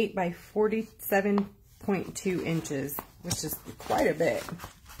 11.8 by 47.2 inches, which is quite a bit.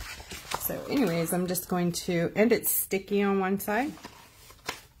 So anyways, I'm just going to, and it's sticky on one side.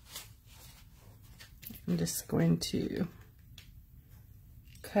 I'm just going to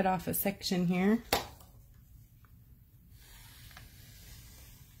cut off a section here.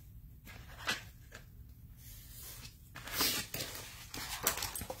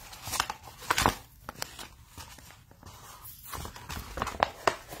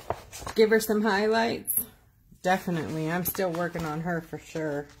 Give her some highlights. Definitely. I'm still working on her for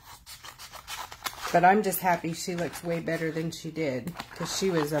sure. But I'm just happy she looks way better than she did, because she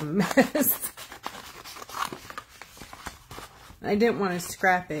was a mess. I didn't want to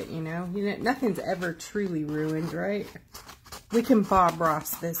scrap it, you know. Nothing's ever truly ruined, right? We can Bob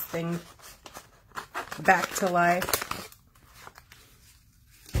Ross this thing back to life.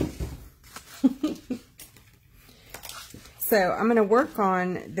 So I'm going to work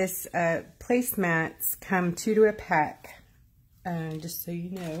on this placemats come 2 to a pack, just so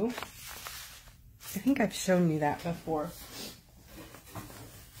you know. I think I've shown you that before.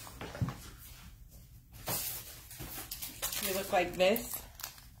 They look like this.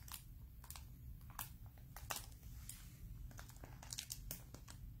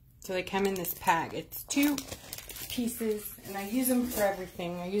 So they come in this pack. It's 2 pieces, and I use them for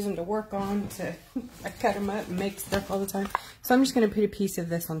everything. I use them to work on, I cut them up and make stuff all the time. So I'm just going to put a piece of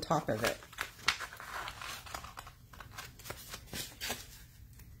this on top of it.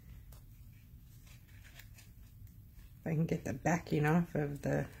 If I can get the backing off of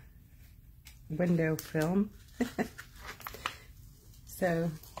the window film.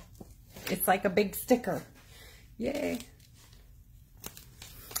 So it's like a big sticker. Yay.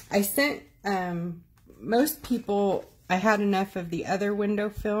 I sent most people, I had enough of the other window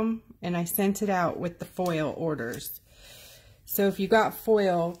film, and I sent it out with the foil orders. So if you got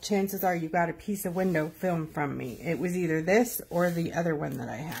foil, chances are you got a piece of window film from me. It was either this or the other one that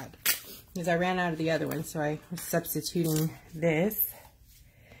I had, because I ran out of the other one, so I was substituting this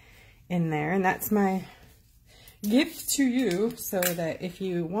in there. And that's my gift to you, so that if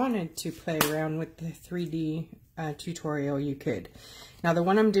you wanted to play around with the 3D tutorial, you could. Now the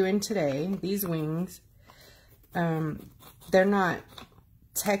one I'm doing today, these wings, they're not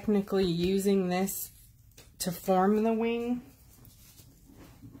technically using this to form the wing,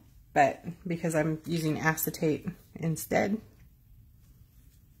 but because I'm using acetate instead.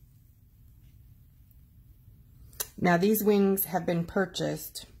 Now these wings have been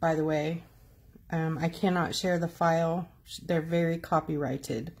purchased, by the way. I cannot share the file. They're very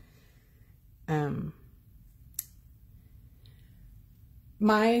copyrighted.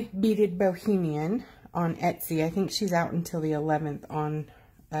 My Beaded Bohemian on Etsy, I think she's out until the 11th on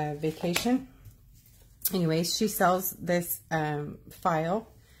vacation. Anyways, she sells this file,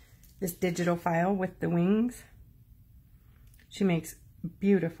 this digital file with the wings. She makes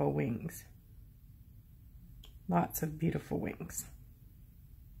beautiful wings. Lots of beautiful wings.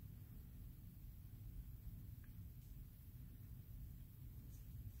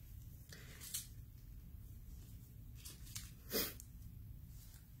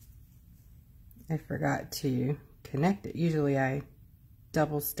 I forgot to connect it. Usually I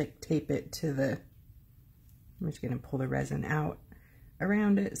double stick tape it to the, I'm just going to pull the resin out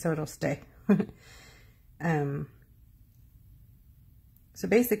around it so it'll stay. So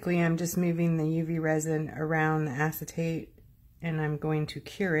basically I'm just moving the UV resin around the acetate, and I'm going to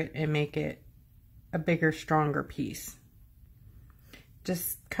cure it and make it a bigger, stronger piece.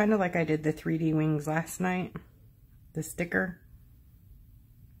 Just kind of like I did the 3D wings last night, the sticker.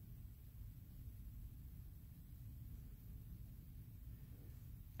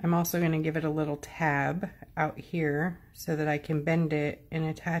 I'm also going to give it a little tab out here so that I can bend it and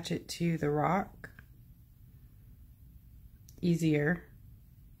attach it to the rock easier.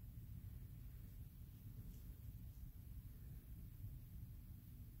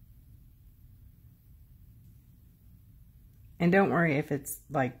 And don't worry if it's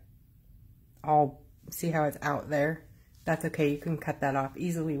like all, see how it's out there? That's okay, you can cut that off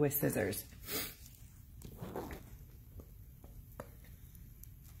easily with scissors.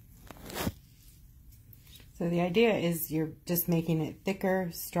 So the idea is you're just making it thicker,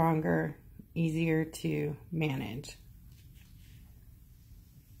 stronger, easier to manage.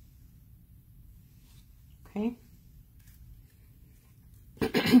 Okay.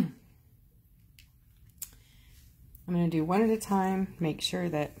 I'm going to do one at a time. Make sure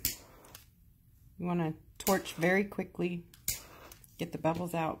that you want to torch very quickly. Get the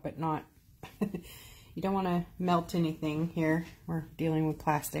bubbles out, but not, you don't want to melt anything here. We're dealing with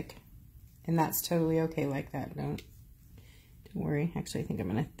plastic. And that's totally okay like that. Don't worry. Actually, I think I'm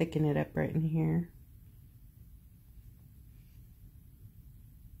going to thicken it up right in here.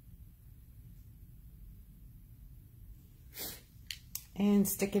 And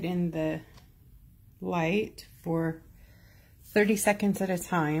stick it in the light for 30 seconds at a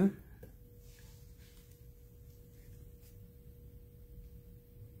time.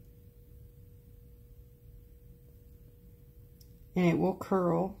 And it will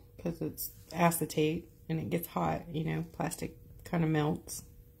curl because it's acetate and it gets hot, you know, plastic kind of melts.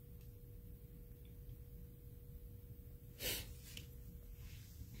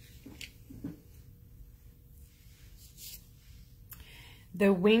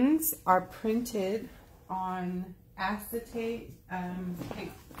 The wings are printed on acetate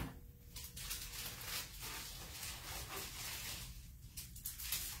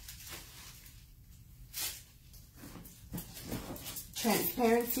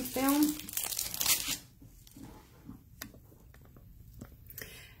transparency film.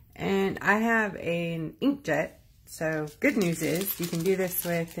 And I have an inkjet, so good news is you can do this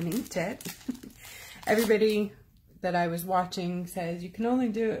with an inkjet. Everybody that I was watching says you can only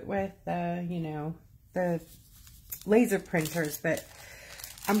do it with, you know, the laser printers, but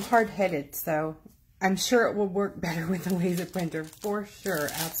I'm hard-headed, so I'm sure it will work better with a laser printer, for sure,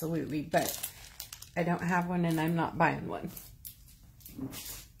 absolutely, but I don't have one and I'm not buying one.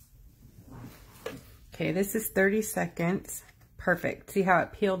 Okay, this is 30 seconds. Perfect. See how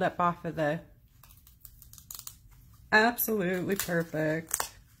it peeled up off of the... Absolutely perfect.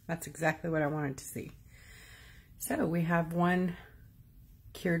 That's exactly what I wanted to see. So we have one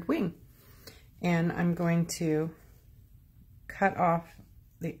cured wing. And I'm going to cut off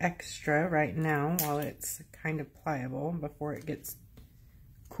the extra right now while it's kind of pliable before it gets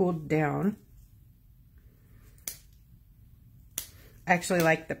cooled down. I actually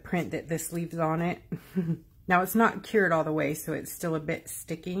like the print that this leaves on it. Now it's not cured all the way, so it's still a bit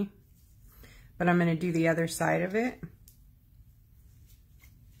sticky, but I'm going to do the other side of it.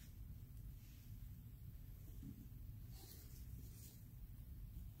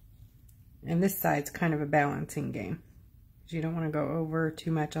 And this side's kind of a balancing game. You don't want to go over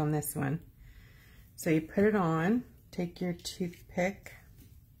too much on this one. So you put it on, take your toothpick,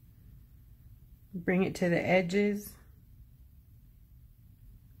 bring it to the edges.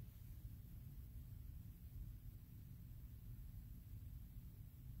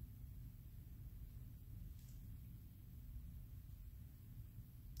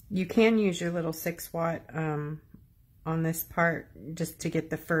 You can use your little 6-watt on this part just to get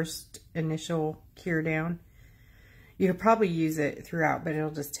the first initial cure down. You could probably use it throughout, but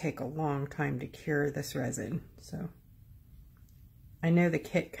it'll just take a long time to cure this resin. So I know the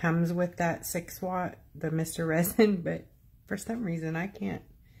kit comes with that 6-watt, the Mr. Resin, but for some reason I can't.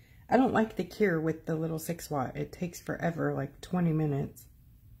 I don't like the cure with the little 6-watt. It takes forever, like 20 minutes.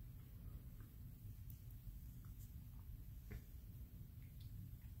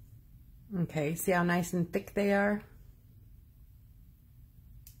 Okay, see how nice and thick they are?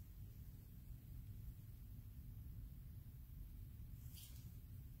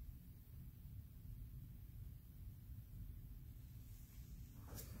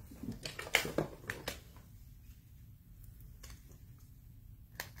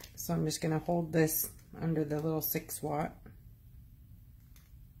 So I'm just going to hold this under the little 6-watt.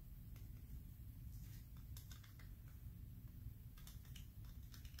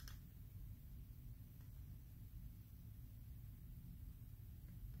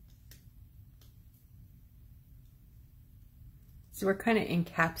 So we're kind of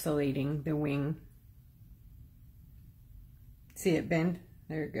encapsulating the wing. See it bend?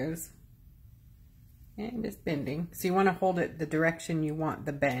 There it goes. And it's bending. So you want to hold it the direction you want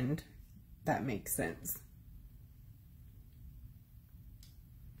the bend. That makes sense.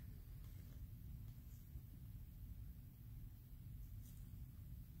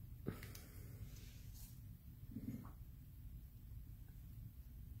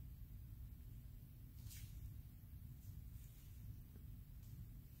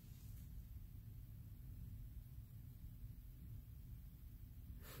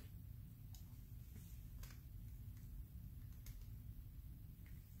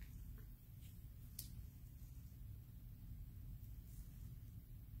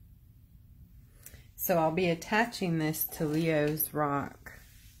 So I'll be attaching this to Leo's rock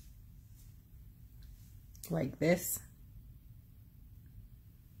like this.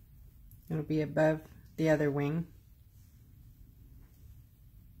 It'll be above the other wing,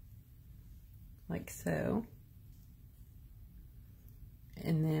 like so.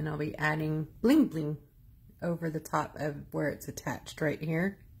 And then I'll be adding Bling Bling over the top of where it's attached right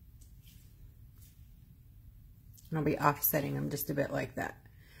here. And I'll be offsetting them just a bit like that,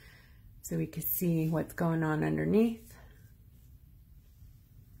 so we can see what's going on underneath.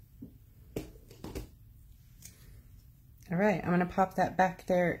 All right, I'm gonna pop that back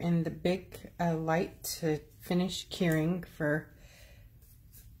there in the big light to finish curing for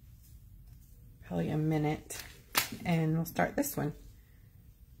probably a minute, and we'll start this one.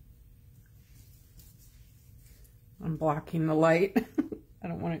 I'm blocking the light. I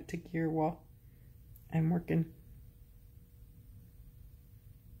don't want it to cure while I'm working.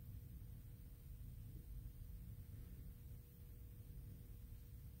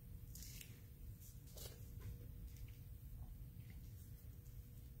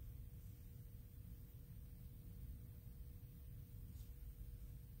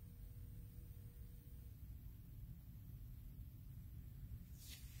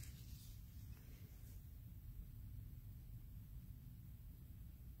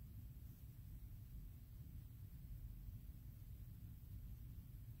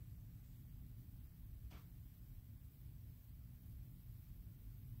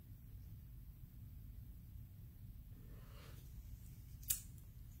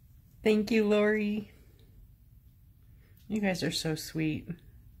 Thank you, Lori. You guys are so sweet.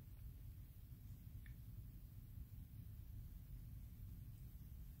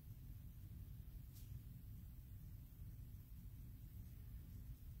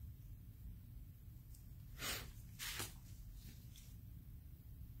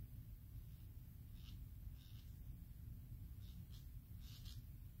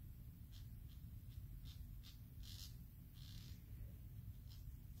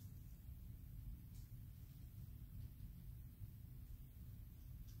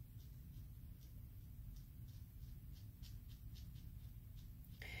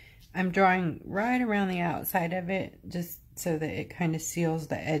 I'm drawing right around the outside of it just so that it kind of seals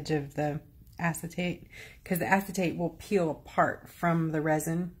the edge of the acetate, because the acetate will peel apart from the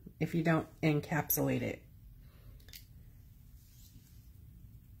resin if you don't encapsulate it.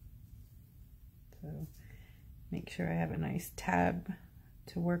 So make sure I have a nice tab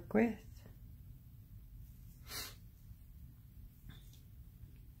to work with.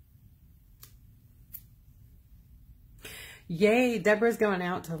 Yay, Deborah's going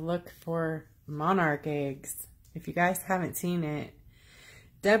out to look for monarch eggs. If you guys haven't seen it,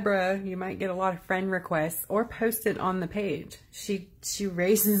 Deborah, you might get a lot of friend requests or post it on the page. She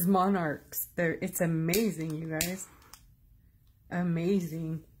raises monarchs. It's amazing, you guys.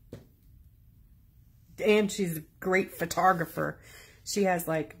 Amazing. And she's a great photographer. She has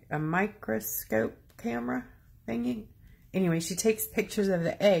like a microscope camera thingy. Anyway, she takes pictures of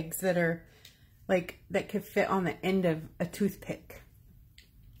the eggs that are like, that could fit on the end of a toothpick.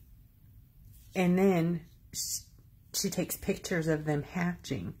 And then she takes pictures of them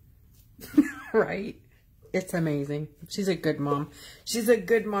hatching. Right? It's amazing. She's a good mom. She's a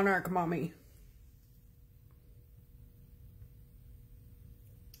good monarch mommy.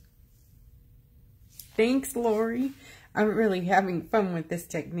 Thanks, Lori. I'm really having fun with this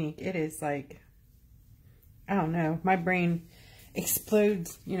technique. It is like, I don't know, my brain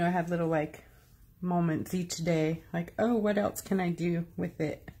explodes. You know, I have little like moments each day, like, oh, what else can I do with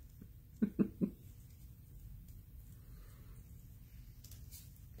it?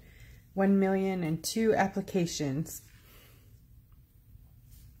 1,000,002 applications.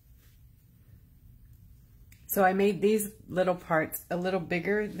 So I made these little parts a little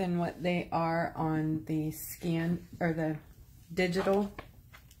bigger than what they are on the scan or the digital.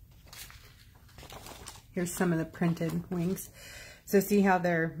 Here's some of the printed wings. So see how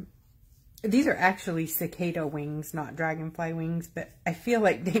these are actually cicada wings, not dragonfly wings, but I feel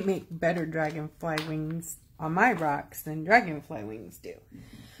like they make better dragonfly wings on my rocks than dragonfly wings do.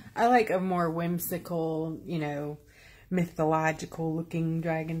 I like a more whimsical, you know, mythological looking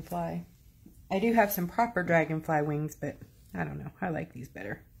dragonfly. I do have some proper dragonfly wings, but I don't know. I like these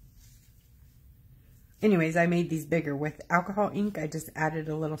better. Anyways, I made these bigger with alcohol ink. I just added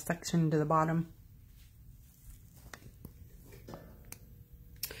a little section to the bottom.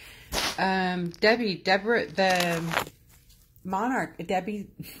 Deborah, the monarch,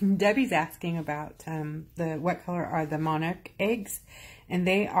 Debbie's asking about what color are the monarch eggs, and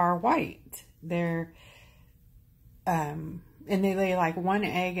they are white. They're and they lay like one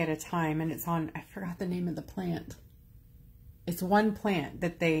egg at a time, and it's on, I forgot the name of the plant. It's one plant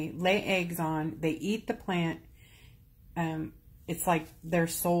that they lay eggs on. They eat the plant. It's like their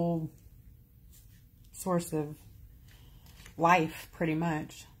sole source of life, pretty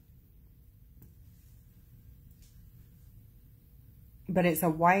much. But it's a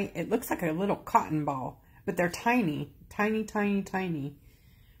white, it looks like a little cotton ball, but they're tiny, tiny, tiny, tiny.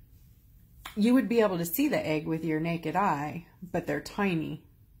 You would be able to see the egg with your naked eye, but they're tiny.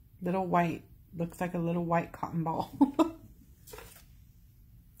 Little white, looks like a little white cotton ball.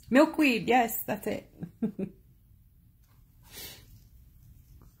 Milkweed, yes, that's it. Do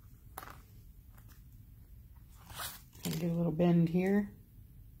a little bend here.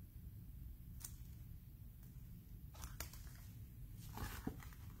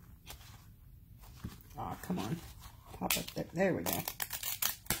 Oh, come on. Pop up there. There we go.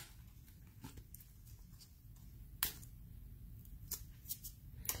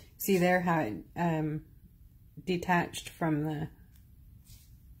 See there how it detached from the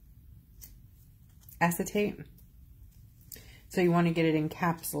acetate? So you want to get it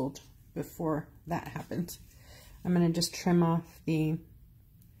encapsulated before that happens. I'm going to just trim off the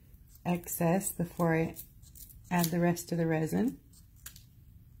excess before I add the rest of the resin.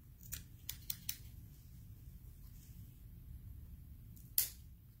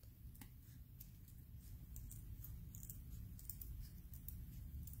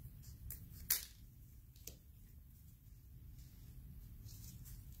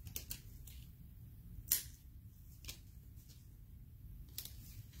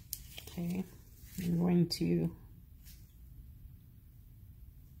 trying to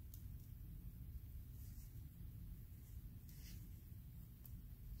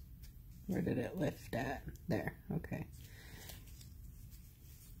where did it lift at? There, okay.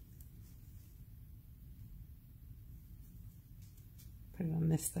 Put it on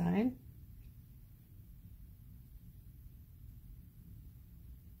this side.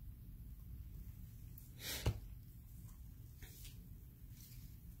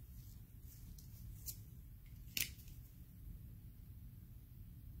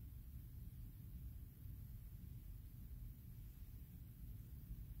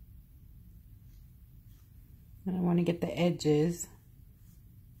 And I want to get the edges,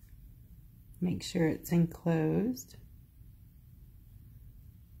 make sure it's enclosed.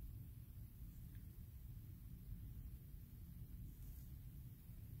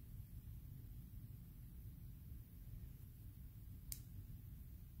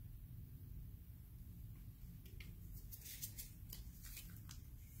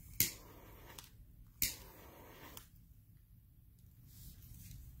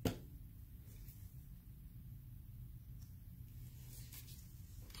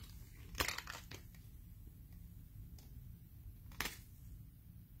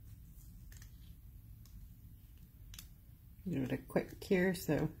 Give it a quick cure,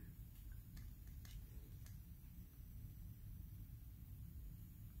 so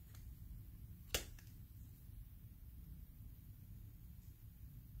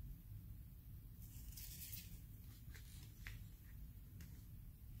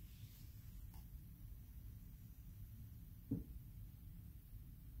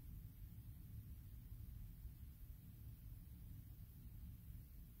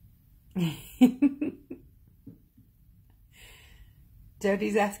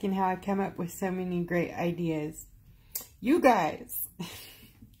Jody's asking how I come up with so many great ideas. You guys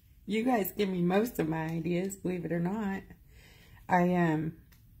give me most of my ideas, believe it or not.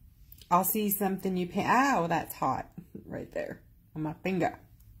 I'll see something you paint. Ow, that's hot right there on my finger.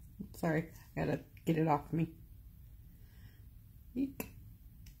 Sorry, I gotta get it off me. Eek.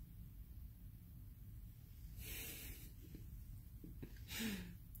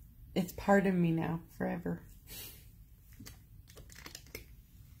 It's part of me now, forever.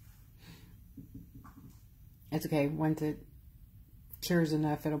 It's okay, once it cures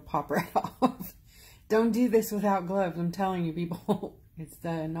enough, it'll pop right off. Don't do this without gloves, I'm telling you people. It's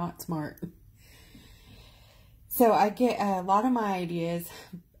not smart. So I get a lot of my ideas,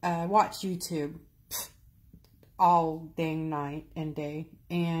 watch YouTube all dang night and day.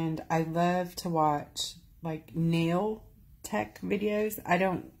 And I love to watch like nail tech videos. I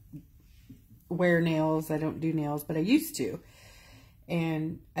don't wear nails, I don't do nails, but I used to.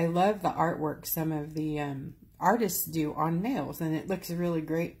 And I love the artwork some of the artists do on nails, and it looks really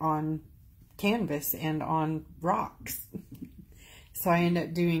great on canvas and on rocks. So I end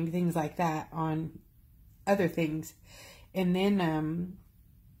up doing things like that on other things. And then,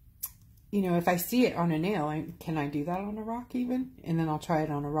 you know, if I see it on a nail, can I do that on a rock even? And then I'll try it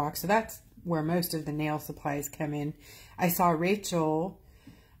on a rock. So that's where most of the nail supplies come in. I saw Rachel's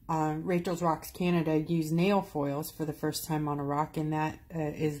Rocks Canada use nail foils for the first time on a rock, and that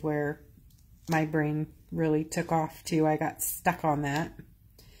is where my brain really took off too. I got stuck on that,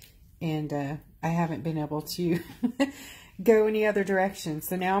 and I haven't been able to go any other direction.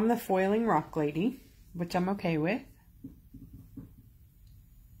 So now I'm the foiling rock lady, which I'm okay with.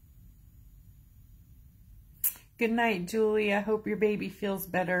 Good night, Julie. I hope your baby feels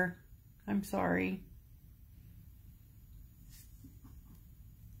better. I'm sorry.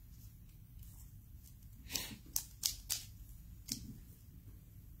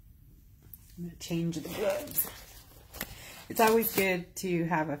 I'm going to change the gloves. It's always good to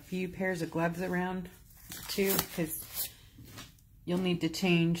have a few pairs of gloves around too, because you'll need to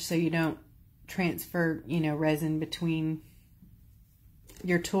change so you don't transfer, you know, resin between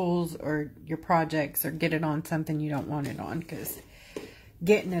your tools or your projects, or get it on something you don't want it on, because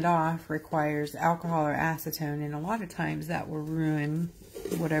getting it off requires alcohol or acetone, and a lot of times that will ruin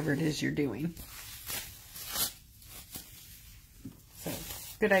whatever it is you're doing. So,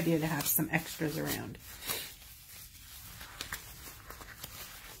 good idea to have some extras around.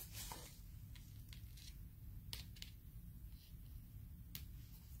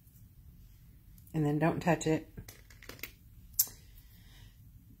 And then don't touch it.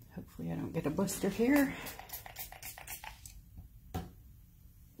 Hopefully I don't get a blister here.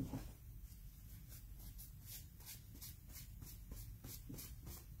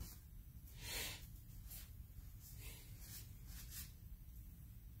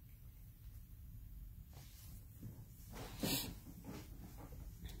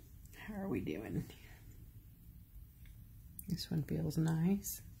 How are we doing? This one feels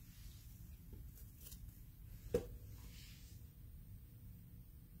nice.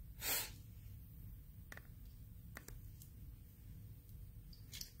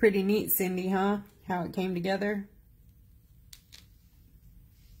 Pretty neat, Cindy, huh? How it came together.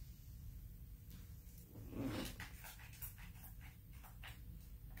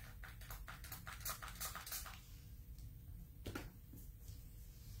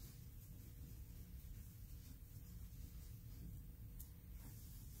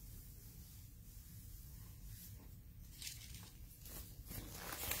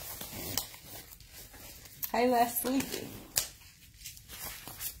 Hi, Leslie.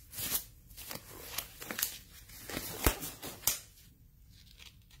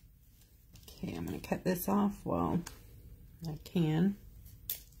 Okay, I'm going to cut this off while I can.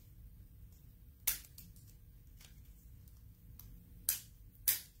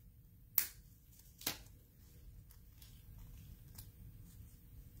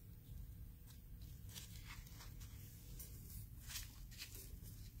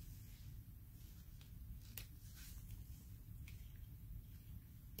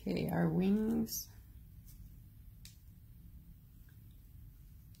 Okay, our wings.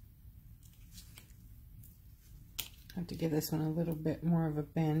 I have to give this one a little bit more of a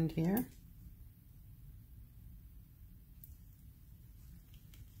bend here.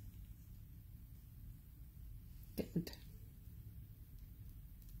 Good.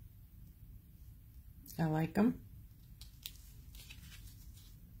 I like them.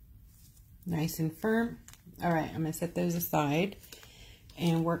 Nice and firm. All right, I'm going to set those aside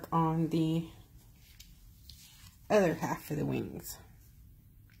and work on the other half of the wings.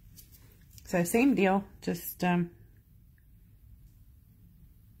 So same deal, just add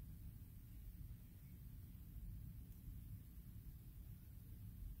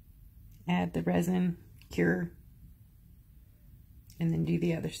the resin, cure, and then do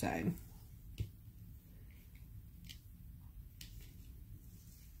the other side.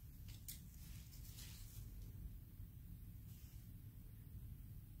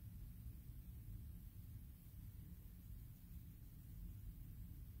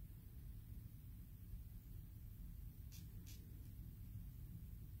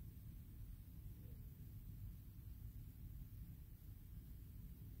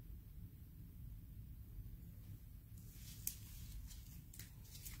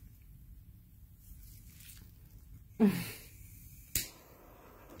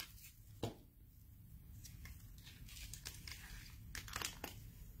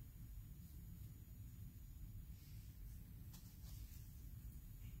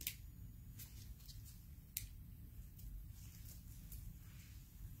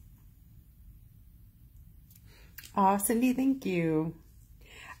 Aw, Cindy, thank you.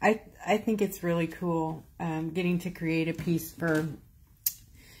 I think it's really cool getting to create a piece for,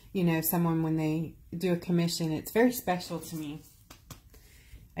 you know, someone when they do a commission. It's very special to me.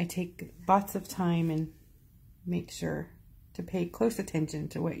 I take lots of time and make sure to pay close attention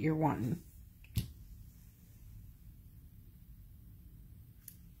to what you're wanting.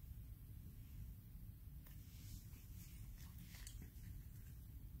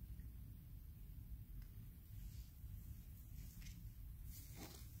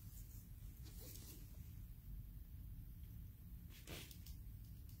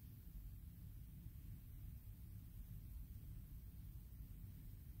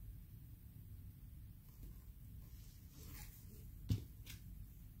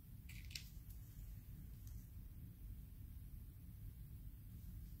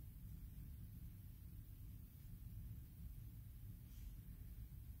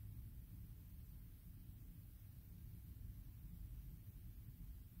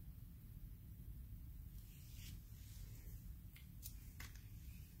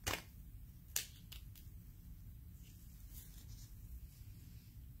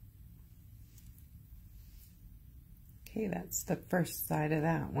 Okay, that's the first side of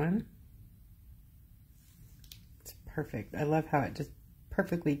that one. It's perfect. I love how it just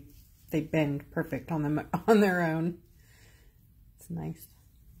perfectly, they bend perfect on them on their own. It's nice.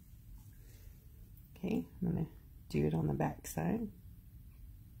 Okay, I'm gonna do it on the back side.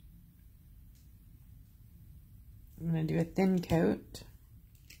 I'm gonna do a thin coat.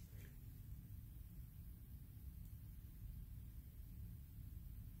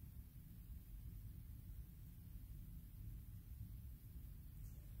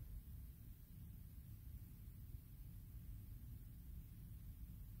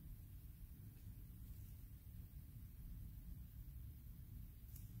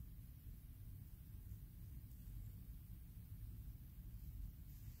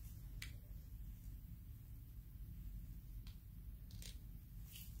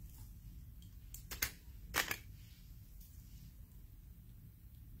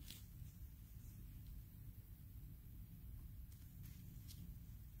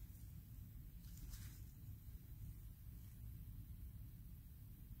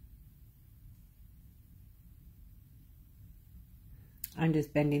 I'm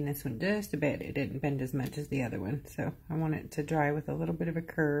just bending this one just a bit. It didn't bend as much as the other one, so I want it to dry with a little bit of a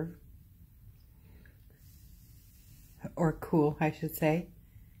curve. Or cool, I should say.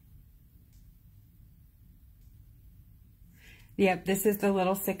 Yep, this is the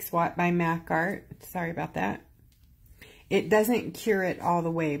little 6 watt by Mac Art. Sorry about that. It doesn't cure it all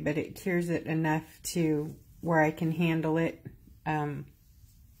the way, but it cures it enough to where I can handle it and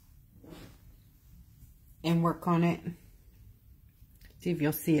work on it. See if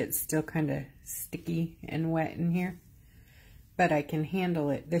you'll see it's still kind of sticky and wet in here. But I can handle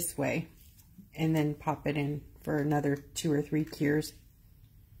it this way and then pop it in for another 2 or 3 cures.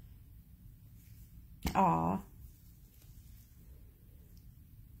 Aw.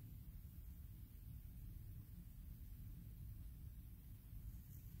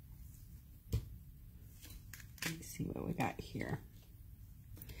 Let's see what we got here.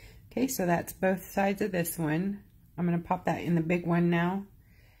 Okay, so that's both sides of this one. I'm going to pop that in the big one now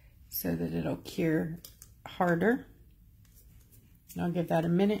so that it'll cure harder. And I'll give that a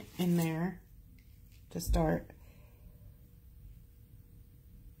minute in there to start.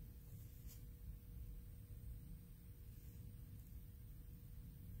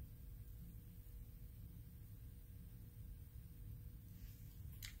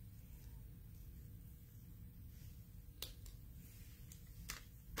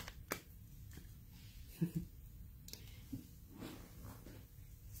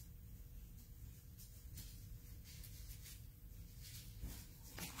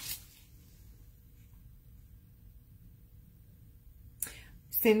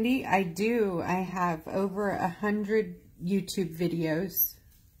 Cindy, I do. I have over 100 YouTube videos.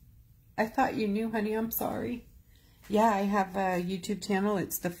 I thought you knew, honey. I'm sorry. Yeah, I have a YouTube channel.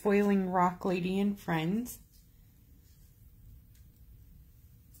 It's the Foiling Rock Lady and Friends.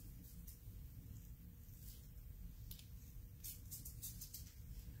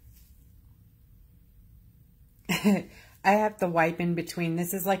 I have to wipe in between.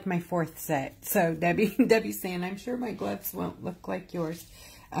 This is like my 4th set. So Debbie's saying, I'm sure my gloves won't look like yours.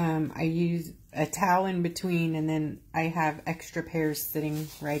 I use a towel in between, and then I have extra pairs sitting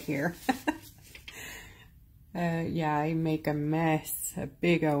right here. Yeah, I make a mess, a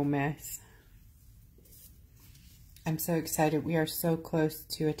big old mess. I'm so excited. We are so close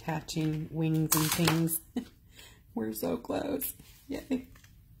to attaching wings and things. We're so close. Yay.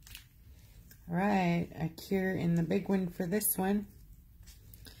 All right, a cure in the big one for this one.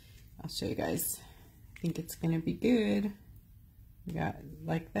 I'll show you guys. I think it's going to be good. We got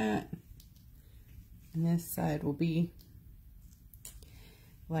like that. And this side will be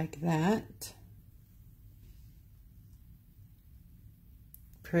like that.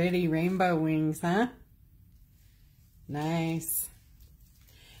 Pretty rainbow wings, huh? Nice.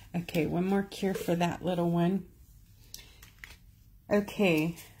 Okay, one more cure for that little one.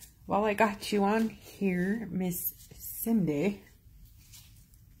 Okay. While I got you on here, Miss Cindy,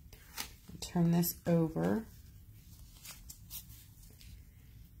 turn this over.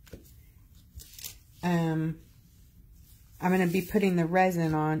 I'm going to be putting the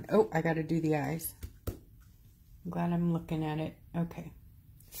resin on. Oh, I got to do the eyes. I'm glad I'm looking at it. Okay.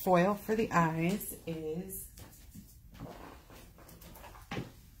 Foil for the eyes is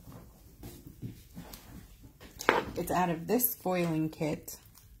it's out of this foiling kit.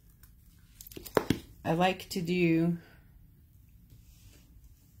 I like to do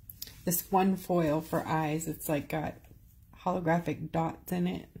this one foil for eyes. It's like got holographic dots in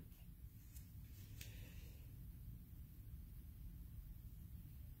it.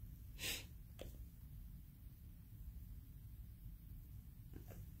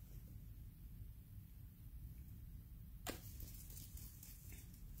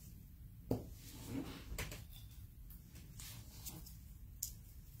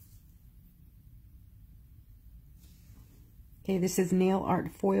 Okay, this is nail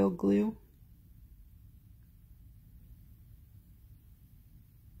art foil glue.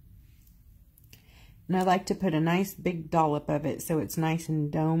 And I like to put a nice big dollop of it so it's nice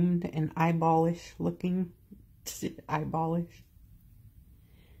and domed and eyeballish looking. Eyeballish.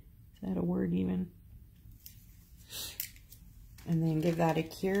 Is that a word even? And then give that a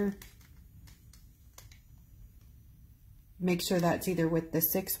cure. Make sure that's either with the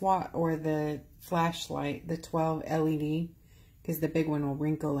 6 watt or the flashlight, the 12 LED. Because the big one will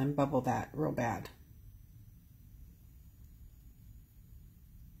wrinkle and bubble that real bad.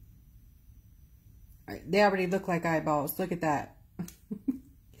 All right, they already look like eyeballs. Look at that.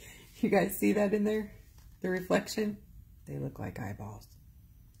 You guys see that in there? The reflection? They look like eyeballs.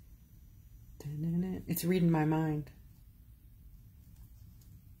 It's reading my mind.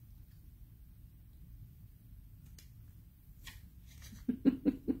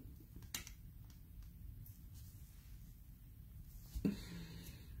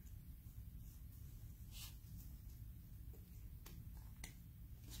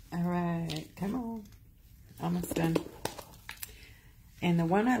 All right, come on. Almost done. And the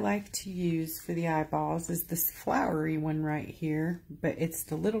one I like to use for the eyeballs is this flowery one right here, but it's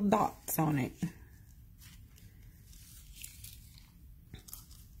the little dots on it.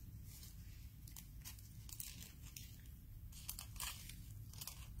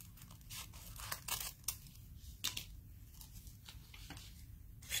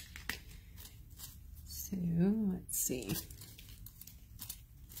 So, let's see.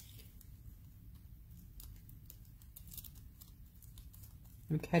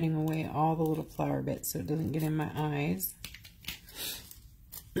 I'm cutting away all the little flower bits so it doesn't get in my eyes.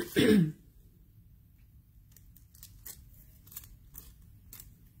 And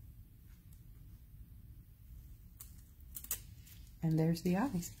there's the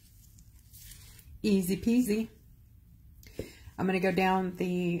eyes. Easy peasy. I'm going to go down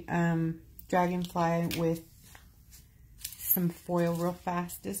the Dragonfly with some foil real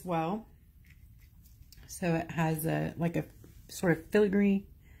fast as well. So it has a like a sort of filigree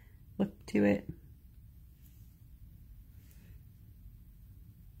look to it.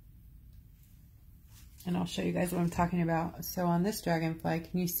 And I'll show you guys what I'm talking about. So on this Dragonfly,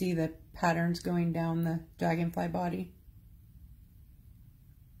 can you see the patterns going down the Dragonfly body?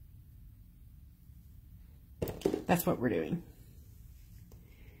 That's what we're doing.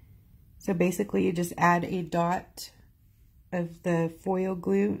 So basically you just add a dot of the foil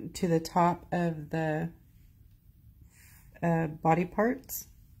glue to the top of the body parts.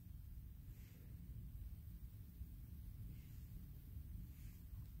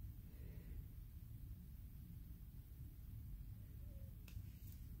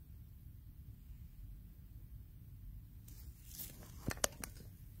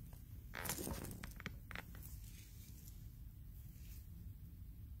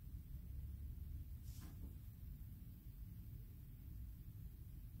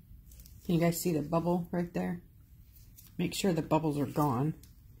 Can you guys see the bubble right there? Make sure the bubbles are gone,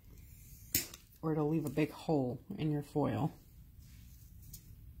 or it'll leave a big hole in your foil.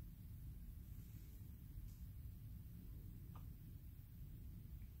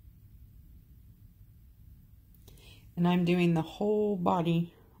 And I'm doing the whole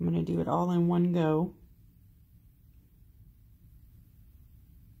body. I'm going to do it all in one go.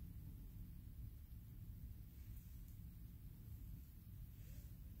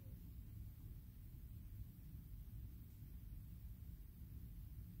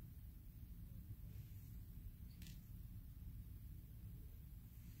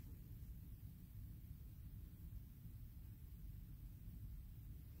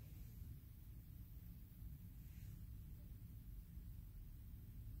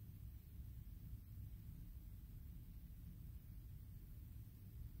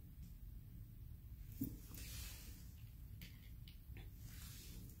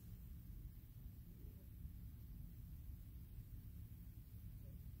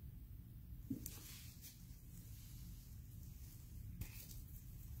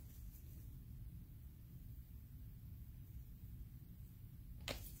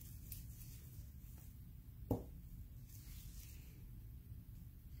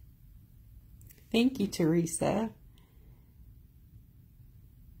 Thank you, Teresa.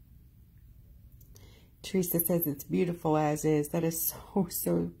 Teresa says it's beautiful as is. That is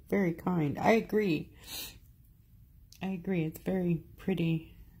so very kind. I agree. I agree. It's very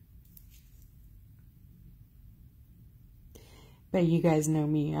pretty. But you guys know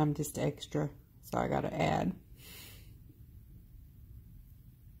me. I'm just extra. So I gotta add.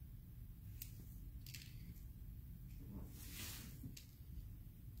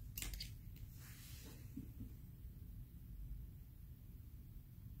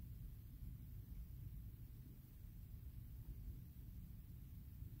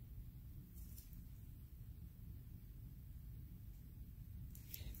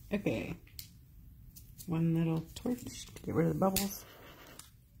 Okay, one little torch to get rid of the bubbles.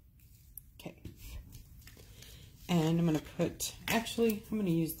 Okay, and I'm going to put, actually, I'm going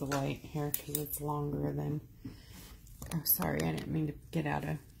to use the light here because it's longer than, oh, sorry, I didn't mean to get out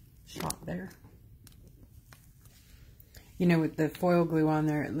of shot there. You know, with the foil glue on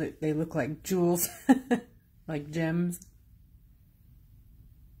there, they look like jewels, like gems.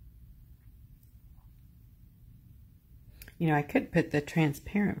 You know, I could put the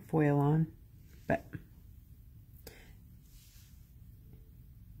transparent foil on, but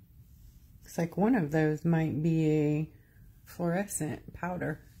looks like one of those might be a fluorescent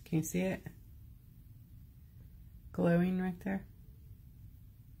powder. Can you see it? Glowing right there.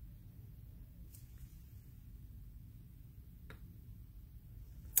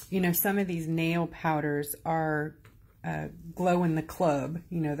 You know, some of these nail powders are glow in the club.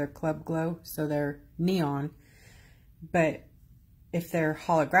 You know, they're club glow, so they're neon. But if they're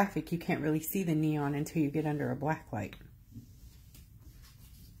holographic, you can't really see the neon until you get under a black light.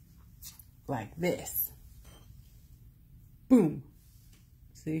 Like this. Boom.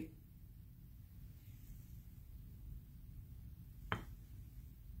 See?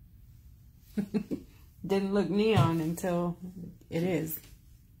 Didn't look neon until it is.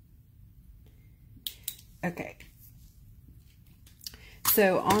 Okay.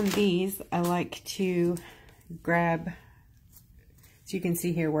 So on these, I like to grab, so you can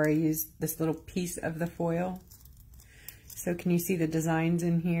see here where I used this little piece of the foil. So can you see the designs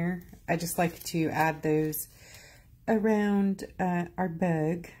in here? I just like to add those around our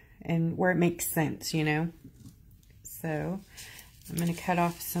bug and where it makes sense, you know. So I'm going to cut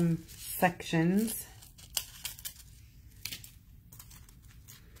off some sections.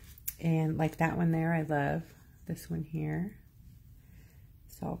 And like that one there, I love this one here.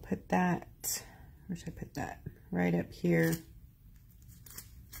 So I'll put that, where should I put that? Right up here.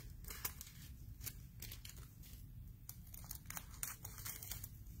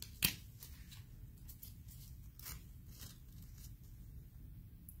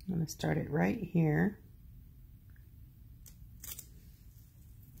 I'm going to start it right here.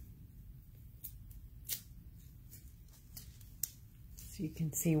 So you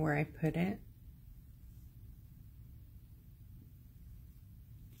can see where I put it.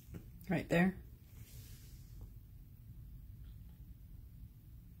 Right there.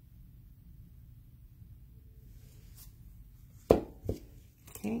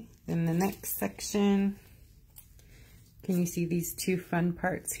 Okay, then the next section, can you see these two fun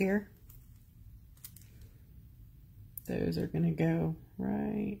parts here? Those are going to go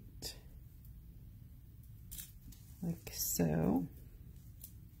right like so.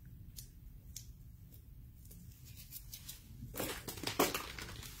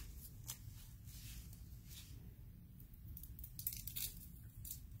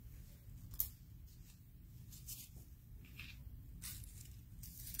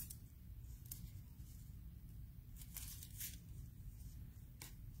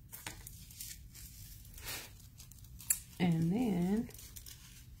 And then,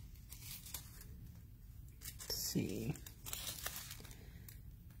 let's see,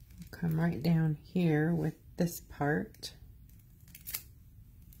 come right down here with this part.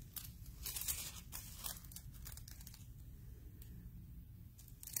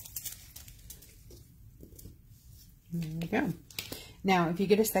 There we go. Now, if you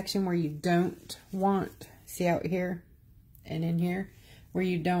get a section where you don't want, see out here and in here, where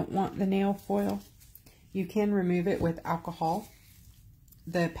you don't want the nail foil, you can remove it with alcohol,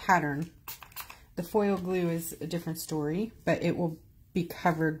 the pattern. The foil glue is a different story, but it will be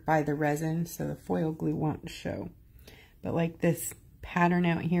covered by the resin, so the foil glue won't show. But like this pattern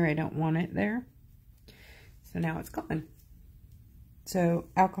out here, I don't want it there. So now it's gone. So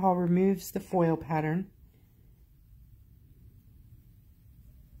alcohol removes the foil pattern.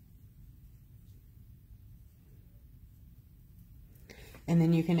 And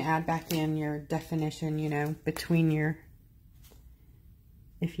then you can add back in your definition, you know, between your,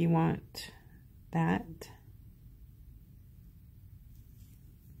 if you want that.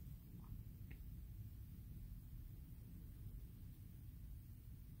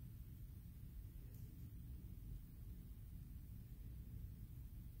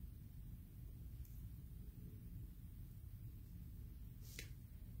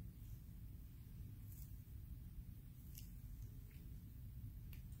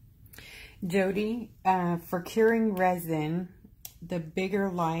 Jody, for curing resin, the bigger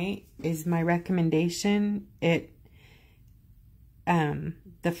light is my recommendation. The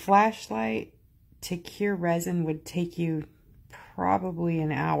flashlight to cure resin would take you probably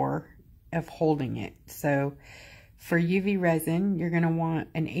an hour of holding it. So for UV resin, you're going to want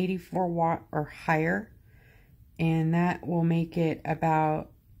an 84 watt or higher, and that will make it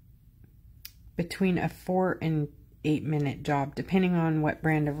about between a 4 and 8 minute job, depending on what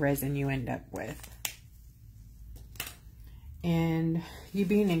brand of resin you end up with. And you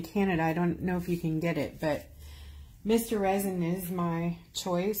being in Canada, I don't know if you can get it, but Mr. Resin is my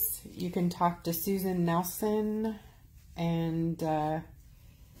choice. You can talk to Susan Nelson and who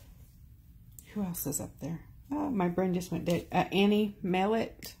else is up there? Oh, my brain just went dead. Annie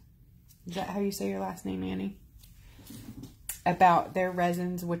Mellett. Is that how you say your last name, Annie? About their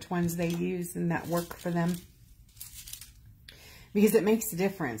resins, which ones they use and that work for them. Because it makes a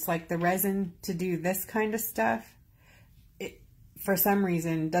difference. Like the resin to do this kind of stuff, it, for some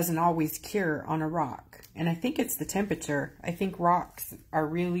reason, doesn't always cure on a rock. And I think it's the temperature. I think rocks are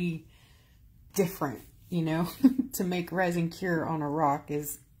really different you know, to make resin cure on a rock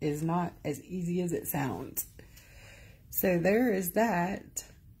is not as easy as it sounds. So there is that.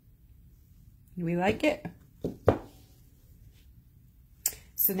 Do we like it?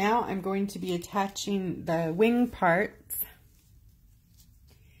 So now I'm going to be attaching the wing parts,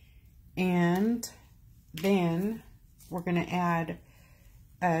 and then we're going to add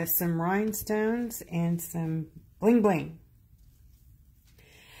some rhinestones and some bling bling.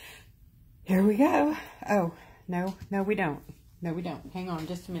 Here we go. Oh, no, we don't. No, we don't. Hang on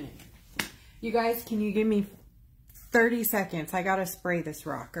just a minute. You guys, can you give me 30 seconds? I gotta spray this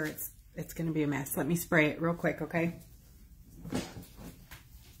rock or it's gonna be a mess. Let me spray it real quick, okay?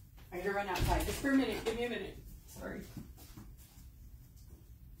 I gotta run outside just for a minute. Give me a minute. Sorry.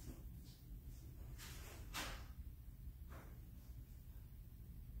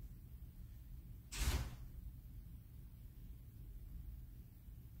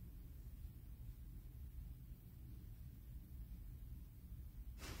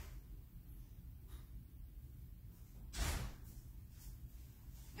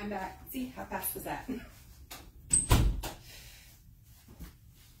 I'm back. See, how fast was that?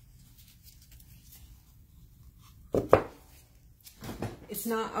 It's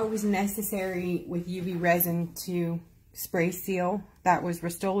not always necessary with UV resin to spray seal. That was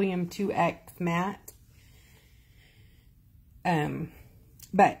Rust-Oleum 2X matte.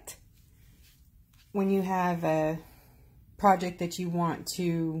 But when you have a project that you want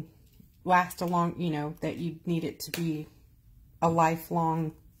to last a long, you know, that you need it to be a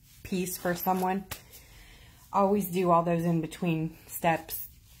lifelong piece for someone, always do all those in between steps.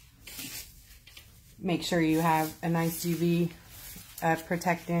 Make sure you have a nice UV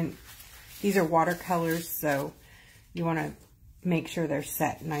protectant. These are watercolors, so you want to make sure they're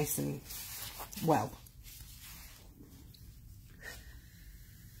set nice and well.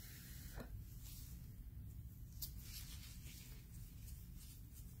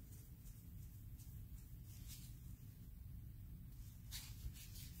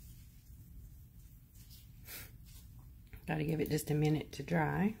 Got to give it just a minute to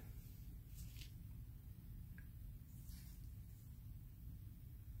dry.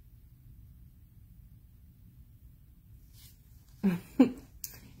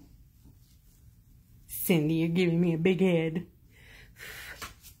 Cindy, you're giving me a big head.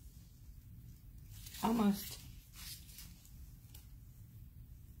 Almost.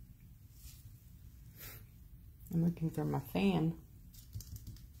 I'm looking for my fan.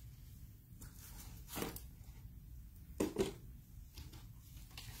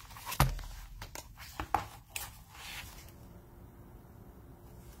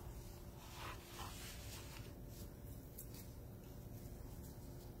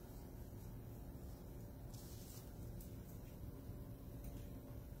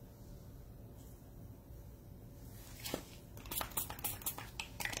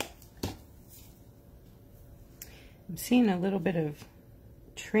 I'm seeing a little bit of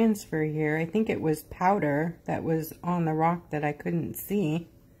transfer here. I think it was powder that was on the rock that I couldn't see.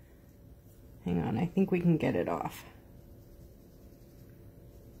 Hang on, I think we can get it off.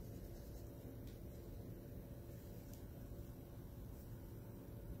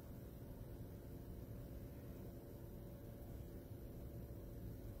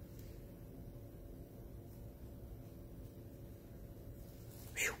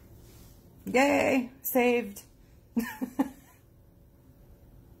 Whew. Yay, saved.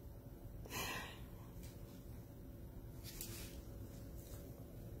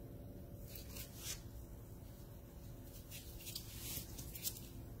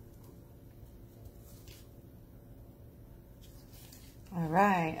 All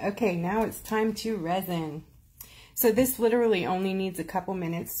right, okay, now it's time to resin. So this literally only needs a couple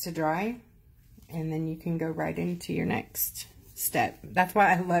minutes to dry, and then you can go right into your next step. That's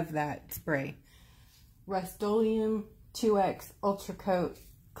why I love that spray. Rust-Oleum 2X Ultra Coat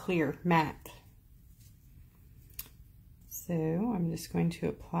Clear Matte. So I'm just going to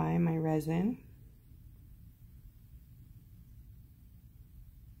apply my resin.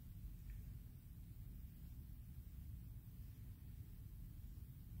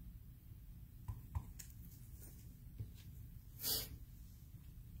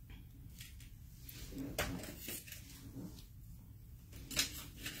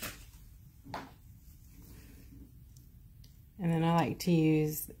 And then I like to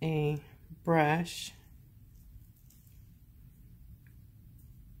use a brush.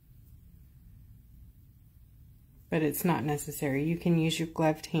 But it's not necessary. You can use your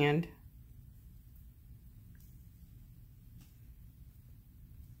gloved hand.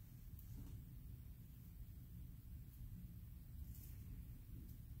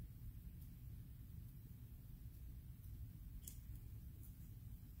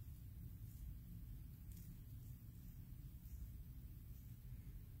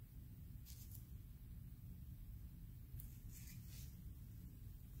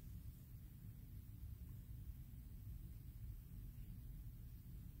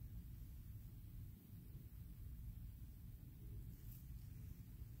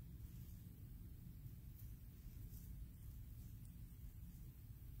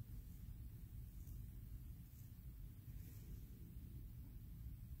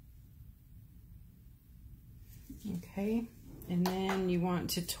 Okay, and then you want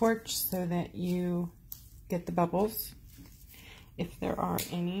to torch so that you get the bubbles, if there are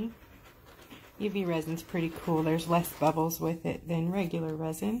any. UV resin's pretty cool. There's less bubbles with it than regular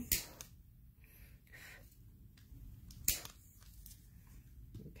resin.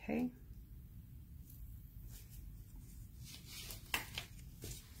 Okay.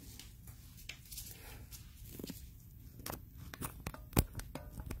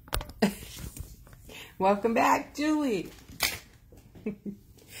 Welcome back, Julie.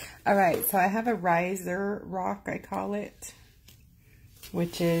 All right, so I have a riser rock, I call it,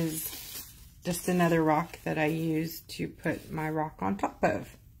 which is just another rock that I use to put my rock on top of.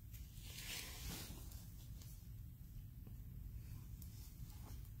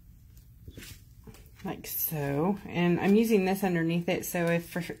 Like so. And I'm using this underneath it, so if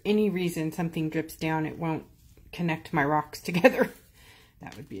for any reason something drips down, it won't connect my rocks together.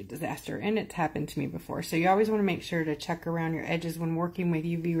 That would be a disaster, and it's happened to me before. So you always want to make sure to check around your edges when working with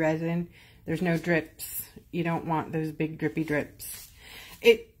UV resin. There's no drips. You don't want those big drippy drips.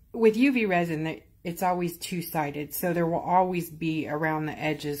 With UV resin, it's always two-sided, so there will always be around the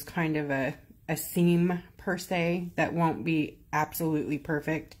edges kind of a seam per se that won't be absolutely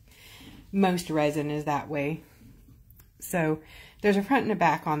perfect. Most resin is that way. So there's a front and a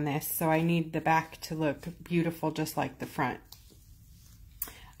back on this, so I need the back to look beautiful just like the front.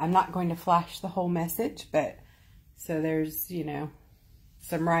 I'm not going to flash the whole message, but so there's, you know,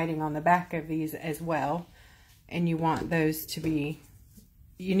 some writing on the back of these as well. And you want those to be,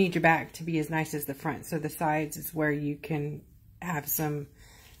 you need your back to be as nice as the front. So the sides is where you can have some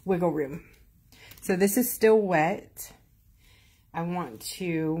wiggle room. So this is still wet. I want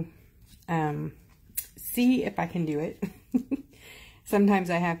to see if I can do it.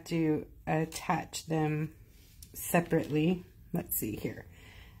 Sometimes I have to attach them separately. Let's see here.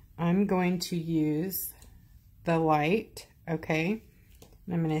 I'm going to use the light, okay?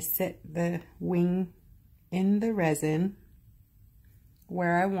 And I'm going to set the wing in the resin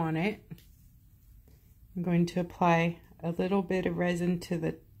where I want it. I'm going to apply a little bit of resin to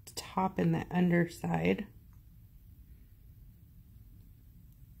the top and the underside.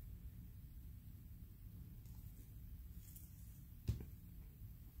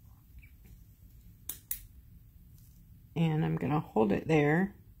 And I'm going to hold it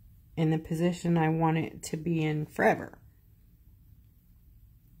there in the position I want it to be in forever.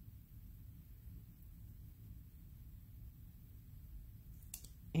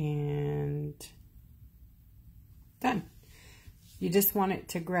 And done. You just want it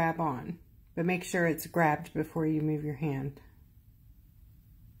to grab on, but make sure it's grabbed before you move your hand.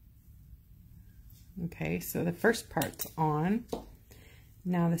 Okay, so the first part's on.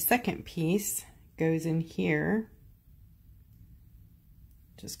 Now the second piece goes in here.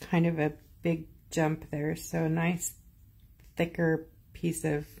 Just kind of a big jump there, so a nice thicker piece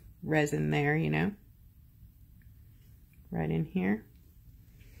of resin there, you know, right in here.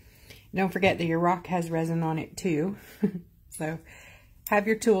 Don't forget that your rock has resin on it too. So have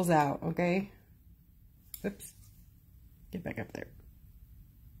your tools out, okay? Oops, get back up there.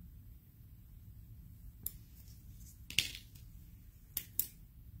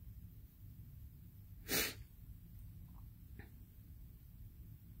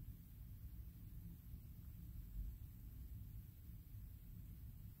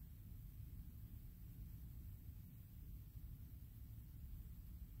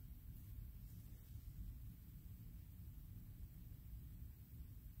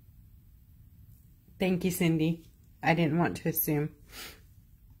 Thank you, Cindy. I didn't want to assume.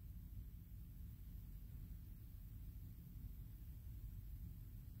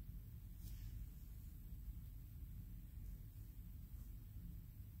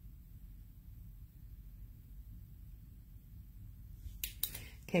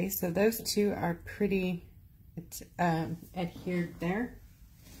 Okay, so those two are pretty adhered there.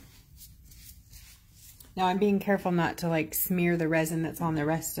 Now I'm being careful not to like smear the resin that's on the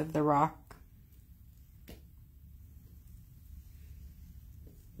rest of the rock.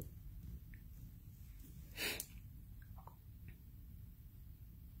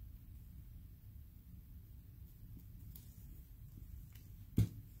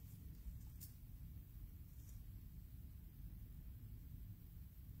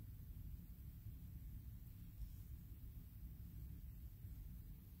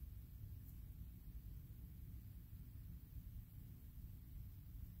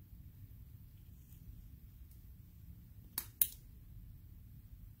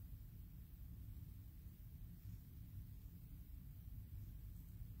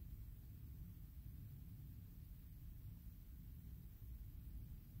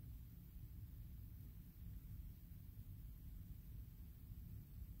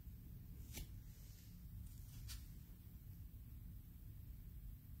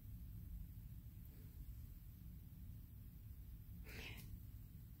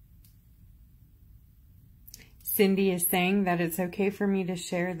 Cindy is saying that it's okay for me to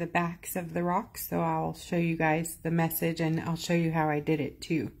share the backs of the rocks, so I'll show you guys the message and I'll show you how I did it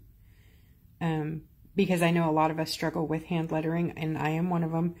too. Because I know a lot of us struggle with hand lettering, and I am one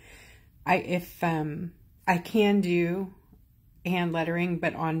of them. I can do hand lettering,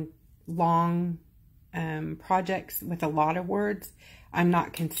 but on long projects with a lot of words, I'm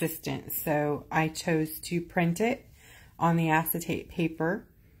not consistent. So I chose to print it on the acetate paper,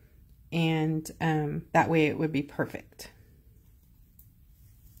 and that way it would be perfect.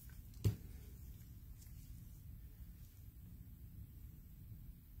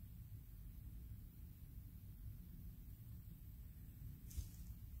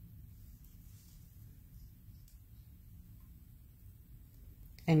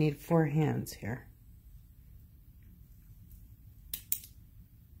 I need 4 hands here.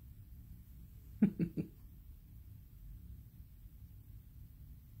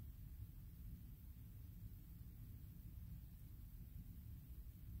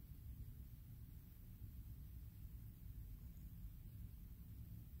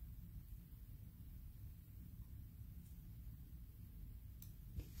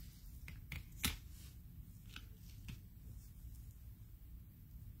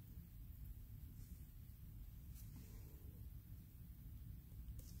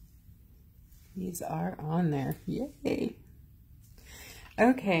 These are on there. Yay.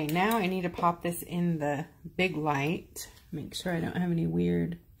 Okay, now I need to pop this in the big light. Make sure I don't have any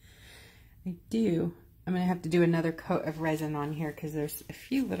weird... I do. I'm going to have to do another coat of resin on here because there's a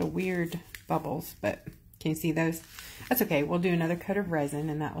few little weird bubbles, but can you see those? That's okay. We'll do another coat of resin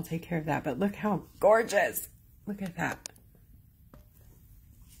and that will take care of that. But look how gorgeous. Look at that.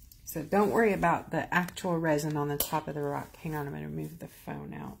 So don't worry about the actual resin on the top of the rock. Hang on, I'm going to move the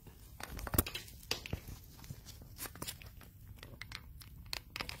phone out.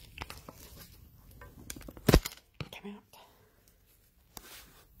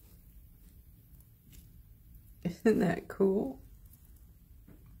 Isn't that cool?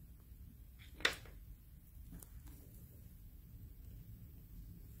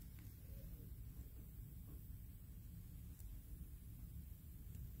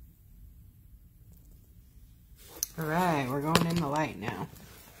 All right, we're going in the light now.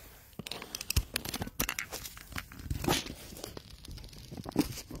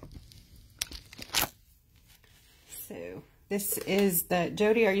 So this is the,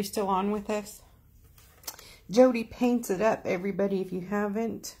 Jody, are you still on with us? Jody paints it up, everybody. If you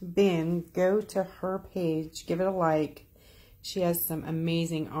haven't been, go to her page, give it a like. She has some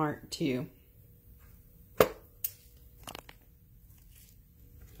amazing art too.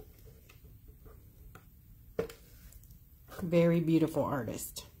 Very beautiful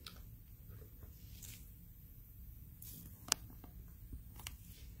artist.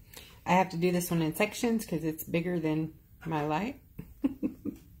 I have to do this one in sections because it's bigger than my light.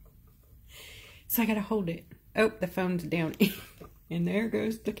 So I gotta hold it. Oh, the phone's down. And there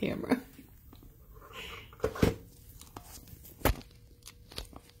goes the camera.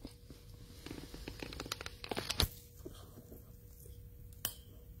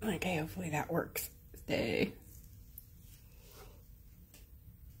 Okay, hopefully that works. Stay.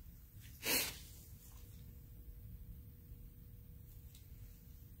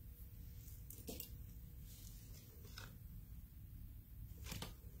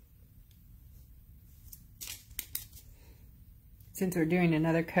 Since we're doing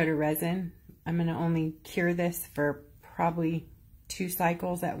another coat of resin, I'm going to only cure this for probably 2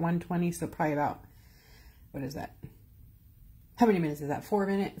 cycles at 120, so probably about, what is that? How many minutes is that? 4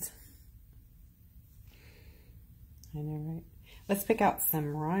 minutes? I know, right? Let's pick out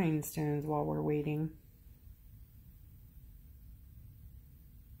some rhinestones while we're waiting.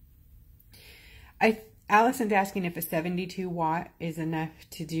 Allison's asking if a 72 watt is enough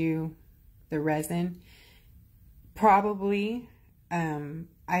to do the resin. Probably.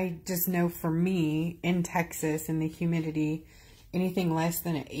 I just know for me, in Texas, in the humidity, anything less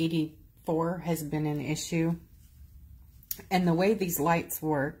than an 84 has been an issue. And the way these lights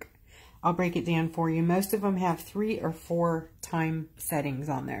work, I'll break it down for you. Most of them have 3 or 4 time settings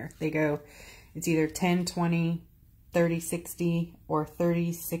on there. They go, it's either 10, 20, 30, 60, or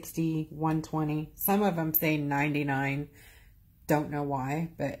 30, 60, 120. Some of them say 99. Don't know why,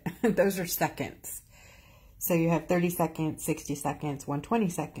 but those are seconds. So you have 30 seconds, 60 seconds, 120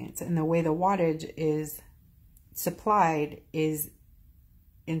 seconds. And the way the wattage is supplied is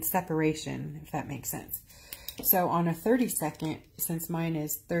in separation, if that makes sense. So on a 30 second, since mine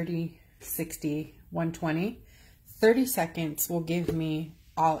is 30, 60, 120, 30 seconds will give me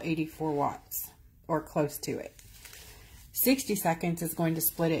all 84 watts or close to it. 60 seconds is going to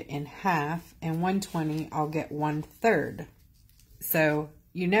split it in half, and 120 I'll get 1/3. So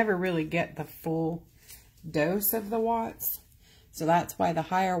you never really get the full dose of the watts. So that's why the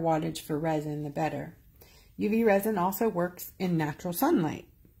higher wattage for resin, the better. UV resin also works in natural sunlight.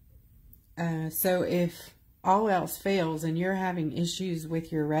 So if all else fails and you're having issues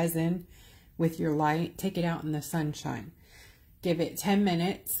with your resin, with your light, take it out in the sunshine. Give it 10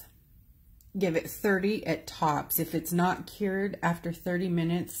 minutes. Give it 30 at tops. If it's not cured after 30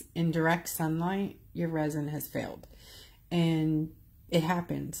 minutes in direct sunlight, your resin has failed. And it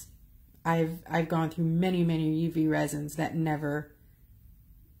happens. I've gone through many UV resins that never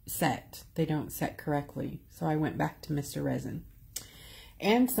set. They don't set correctly. So I went back to Mr. Resin.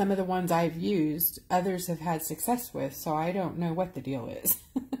 And some of the ones I've used, others have had success with, so I don't know what the deal is.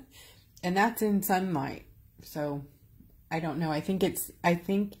 And that's in sunlight. So I don't know. I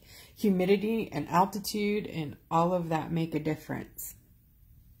think humidity and altitude and all of that make a difference.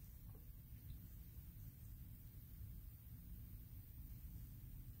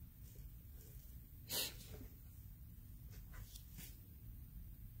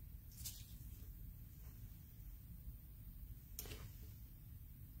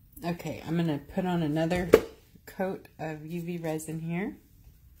 Okay, I'm going to put on another coat of UV resin here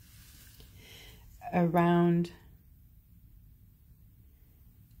around,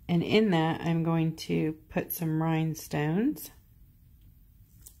 and in that I'm going to put some rhinestones.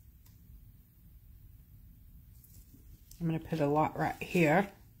 I'm going to put a lot right here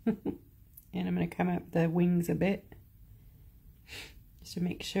and I'm going to come up the wings a bit just to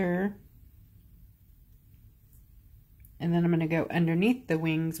make sure. And then I'm going to go underneath the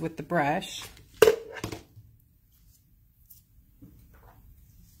wings with the brush.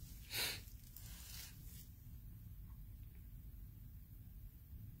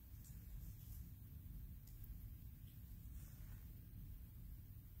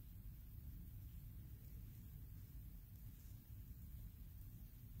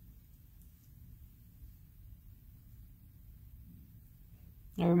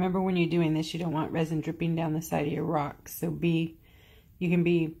 Now remember, when you're doing this, you don't want resin dripping down the side of your rocks. So you can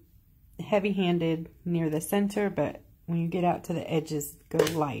be heavy-handed near the center, but when you get out to the edges, go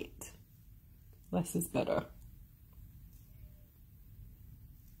light. Less is better.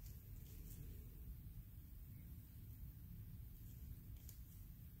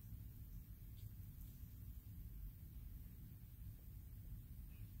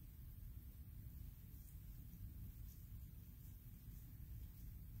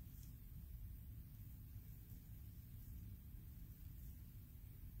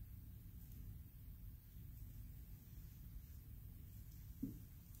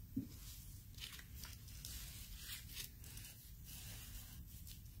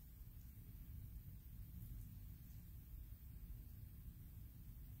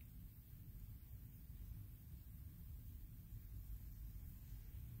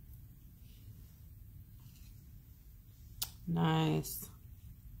 Nice.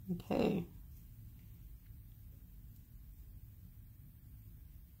 Okay.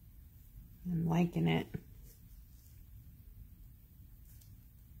 I'm liking it.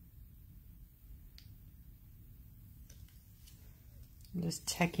 I'm just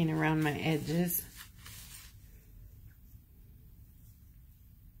checking around my edges.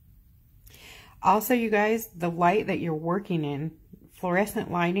 Also, you guys, the light that you're working in, fluorescent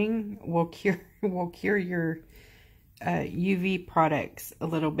lighting will cure your UV products a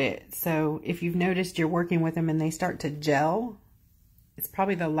little bit. So if you've noticed you're working with them and they start to gel, it's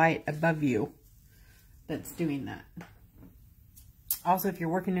probably the light above you that's doing that. Also, if you're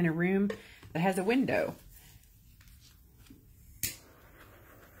working in a room that has a window,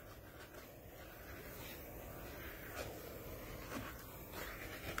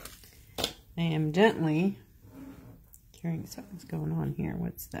 I am gently curing. Something's going on here.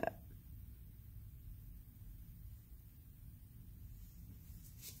 What's that?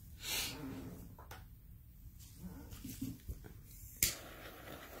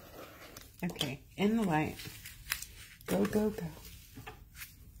 Okay, in the light. Go, go, go.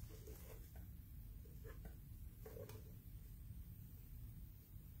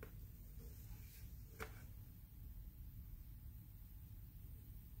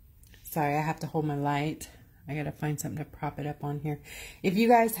 Sorry, I have to hold my light. I gotta find something to prop it up on here. If you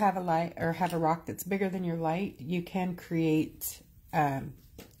guys have a light or have a rock that's bigger than your light, you can create,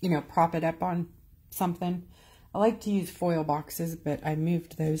 you know, prop it up on something. I like to use foil boxes, but I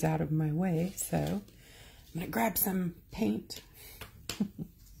moved those out of my way, so I'm gonna grab some paint.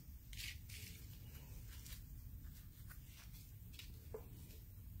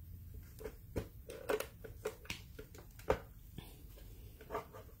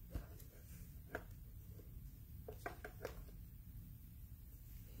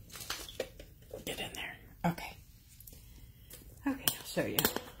 show you.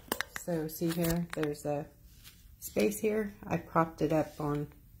 So see here, there's a space here. I propped it up on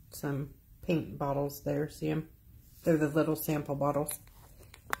some paint bottles there. See them? They're the little sample bottles.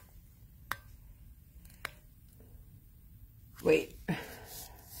 Wait,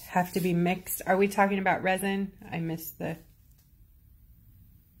 have to be mixed. Are we talking about resin? I missed the...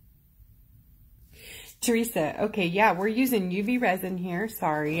 Teresa, okay, yeah, we're using UV resin here.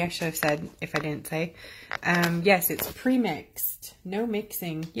 Sorry, I should have said if I didn't say. Yes, it's pre-mixed. No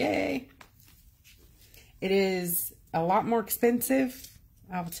mixing. Yay. It is a lot more expensive.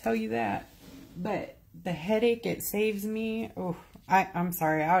 I'll tell you that. But the headache it saves me, oh, I'm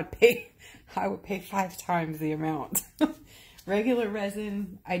sorry, I would pay 5 times the amount. Regular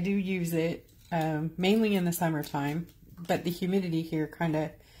resin, I do use it, mainly in the summertime, but the humidity here kind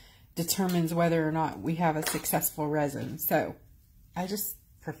of determines whether or not we have a successful resin. So I just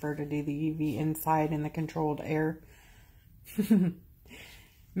prefer to do the UV inside in the controlled air.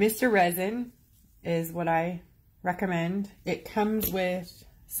 Mr. Resin is what I recommend. It comes with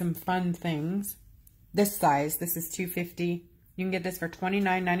some fun things. This size, this is $2.50. You can get this for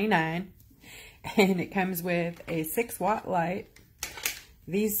 $29.99. And it comes with a 6-watt light,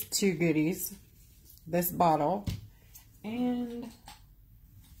 these 2 goodies, this bottle, and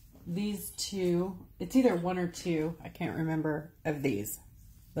these 2, it's either 1 or 2, I can't remember, of these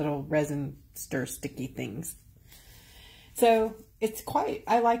little resin stir sticky things. So it's quite,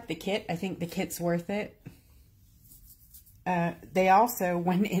 I like the kit. I think the kit's worth it. They also,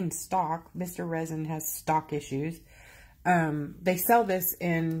 when in stock, Mr. Resin has stock issues. They sell this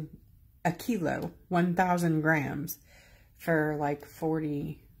in a kilo, 1,000 grams, for like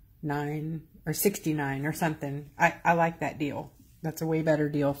 49 or 69 or something. I like that deal. That's a way better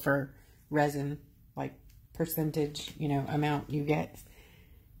deal for resin, like percentage, you know, amount you get.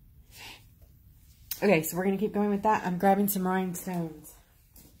 Okay, so we're going to keep going with that. I'm grabbing some rhinestones.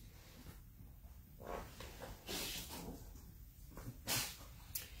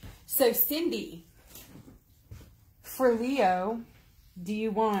 So Cindy, for Leo, do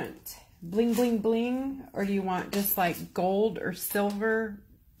you want bling, bling, bling, or do you want just like gold or silver,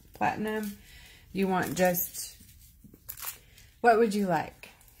 platinum? Do you want just, what would you like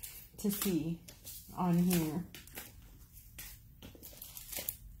to see on here?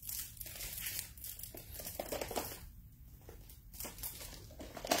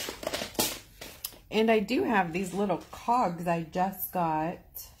 And I do have these little cogs I just got.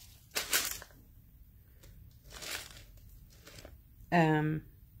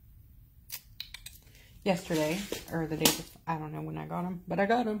 Yesterday, or the day before. I don't know when I got them, but I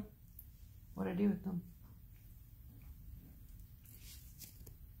got them. What'd I do with them?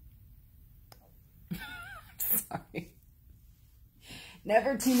 Sorry.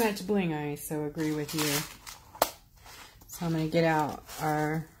 Never too much bling, I so agree with you. So I'm going to get out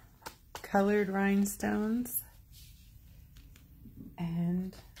our colored rhinestones.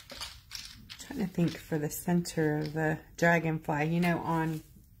 And I'm trying to think for the center of the dragonfly. You know, on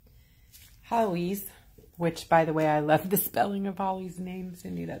Holly's, which, by the way, I love the spelling of Holly's name.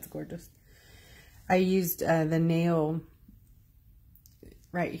 Cindy, that's gorgeous. I used the nail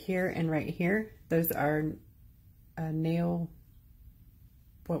right here and right here. Those are nail,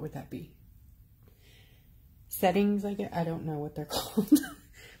 what would that be? Settings, I guess. I don't know what they're called.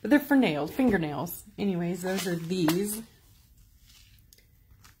 But they're for nails, fingernails. Anyways, those are these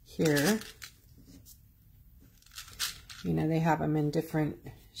here. You know, they have them in different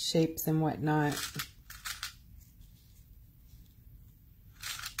shapes and whatnot.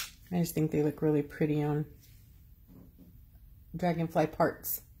 I just think they look really pretty on dragonfly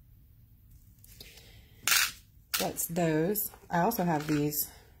parts. So that's those. I also have these.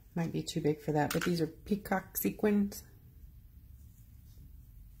 Might be too big for that, but these are peacock sequins.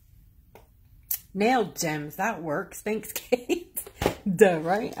 Nail gems, that works. Thanks, Kate. Duh,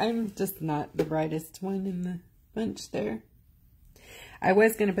 right? I'm just not the brightest one in the bunch there. I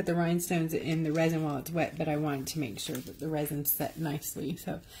was going to put the rhinestones in the resin while it's wet, but I wanted to make sure that the resin's set nicely.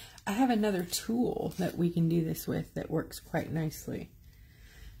 So I have another tool that we can do this with that works quite nicely.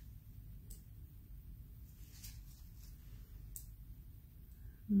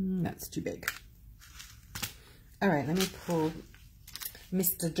 That's too big. All right, let me pull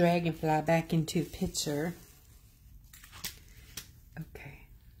Mr. Dragonfly back into the picture. Okay.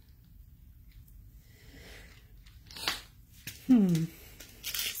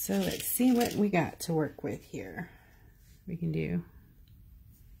 So let's see what we got to work with here. We can do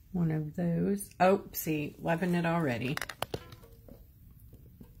one of those. Oh, see, loving it already.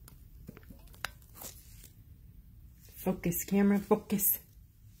 Focus, camera, focus.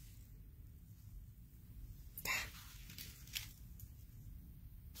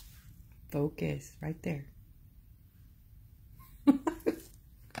 Focus right there.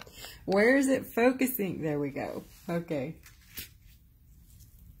 Where is it focusing? There we go. Okay.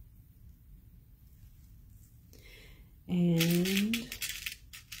 And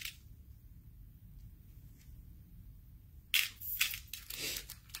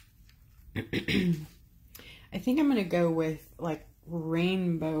I think I'm going to go with like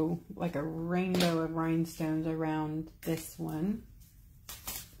rainbow, like a rainbow of rhinestones around this one.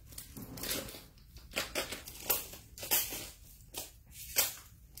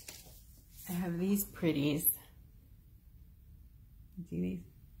 I have these pretties. See these?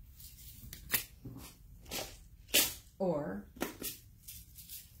 Or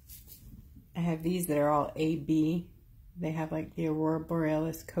I have these that are all AB. They have like the Aurora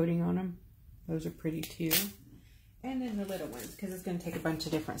Borealis coating on them. Those are pretty too. And then the little ones, because it's going to take a bunch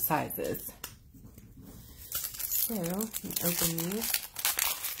of different sizes. So, let me open these.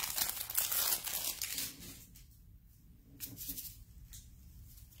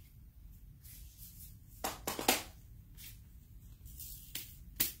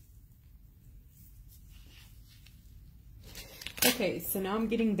 Okay, so now I'm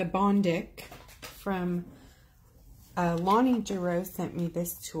getting the Bondic from Lonnie Giroux sent me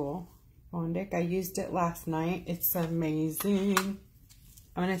this tool. Bondic. I used it last night. It's amazing.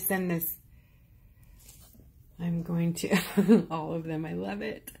 I'm going to send this. I'm going to all of them. I love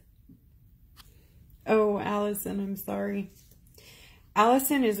it. Oh, Allison, I'm sorry.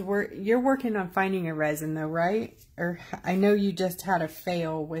 Allison, you're working on finding a resin though, right? Or I know you just had a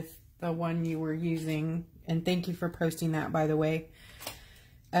fail with the one you were using. And thank you for posting that, by the way.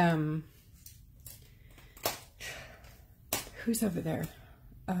 Who's over there?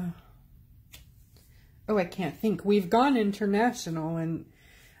 Oh, I can't think. We've gone international, and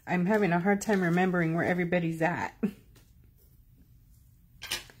I'm having a hard time remembering where everybody's at.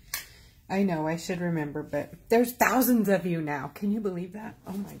 I know, I should remember, but there's thousands of you now. Can you believe that?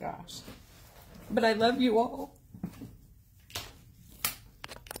 Oh my gosh. But I love you all.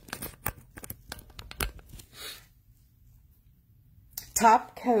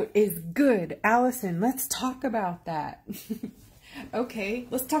 Top coat is good. Allison, let's talk about that. Okay,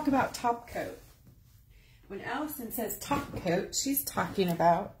 let's talk about top coat. When Allison says top coat, she's talking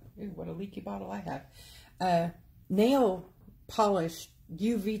about, ooh, what a leaky bottle I have. Nail polish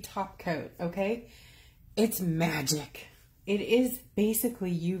UV top coat, okay? It's magic. It is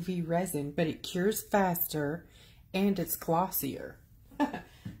basically UV resin, but it cures faster and it's glossier,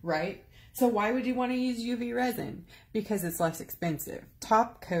 right? So why would you want to use UV resin? Because it's less expensive.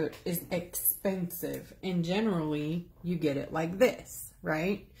 Top coat is expensive, and generally you get it like this,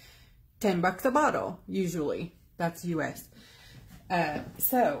 right? $10 a bottle, usually. That's US.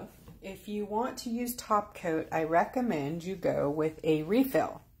 So if you want to use top coat, I recommend you go with a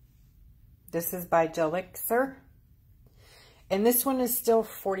refill. This is by Gelixir. And this one is still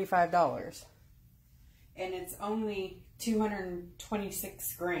 $45. And it's only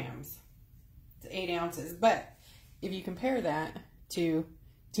 226 grams. It's 8 ounces. But if you compare that to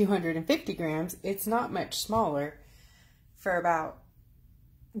 250 grams, it's not much smaller for about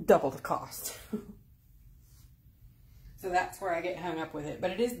double the cost. So that's where I get hung up with it.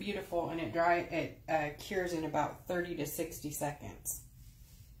 But it is beautiful, and it cures in about 30 to 60 seconds.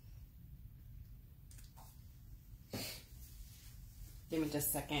 Give me just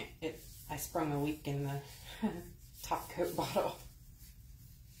a second. I sprung a leak in the top coat bottle.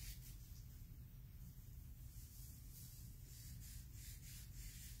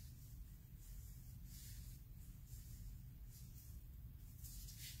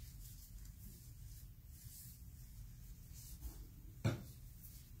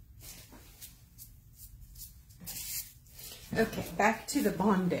 Okay, back to the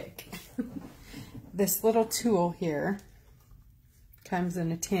Bondic. This little tool here comes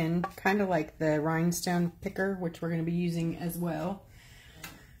in a tin, kind of like the rhinestone picker, which we're going to be using as well.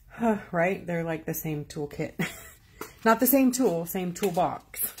 Right? They're like the same toolkit. Not the same tool, same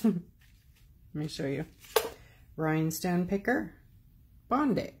toolbox. Let me show you. Rhinestone picker,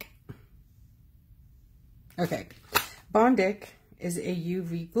 Bondic. Okay, Bondic is a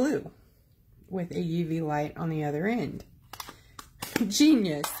UV glue with a UV light on the other end.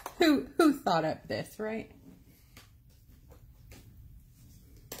 Genius. Who thought up this, right?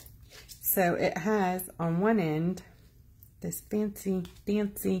 So it has on one end this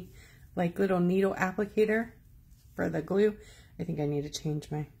fancy like little needle applicator for the glue. I think I need to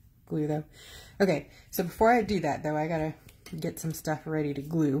change my glue though. Okay, so before I do that though, I gotta get some stuff ready to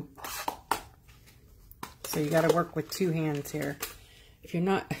glue. So you gotta work with two hands here. If you're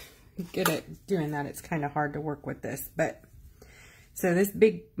not good at doing that, it's kind of hard to work with this, but So this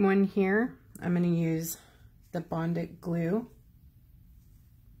big one here, I'm going to use the Bonded glue.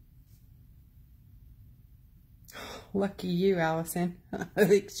 Lucky you, Allison.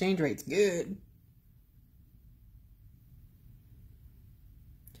 The exchange rate's good.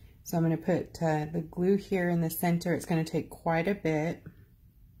 So I'm going to put the glue here in the center. It's going to take quite a bit.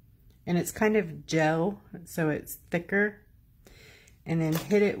 And it's kind of gel, so it's thicker. And then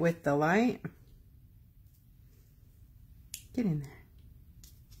hit it with the light. Get in there.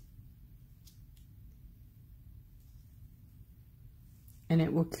 And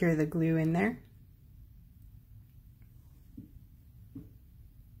it will cure the glue in there.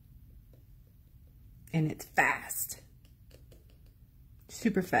 And it's fast.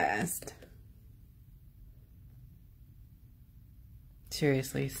 Super fast.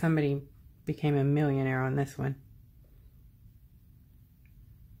 Seriously, somebody became a millionaire on this one.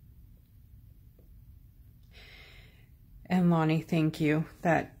 And Lonnie, thank you.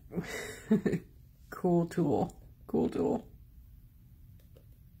 That cool tool. Cool tool.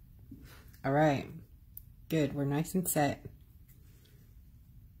 All right. Good. We're nice and set.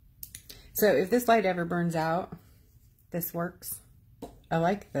 So if this light ever burns out, this works. I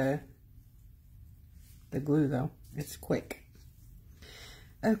like the glue though. It's quick.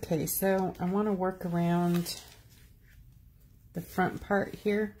 Okay, so I want to work around the front part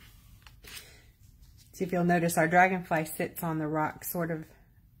here. See if you'll notice our dragonfly sits on the rock sort of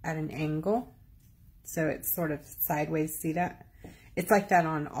at an angle. So it's sort of sideways, see that? It's like that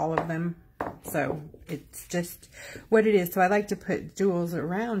on all of them. So it's just what it is. So I like to put jewels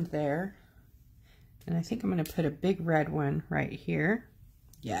around there. And I think I'm going to put a big red one right here.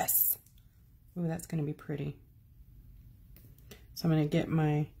 Yes. Ooh, that's going to be pretty. So I'm going to get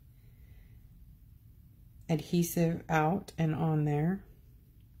my adhesive out and on there.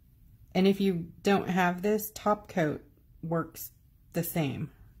 And if you don't have this, top coat works the same.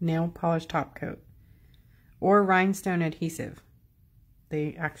 Nail polish top coat. Or rhinestone adhesive.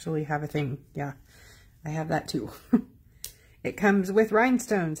 They actually have a thing. Yeah, I have that too. It comes with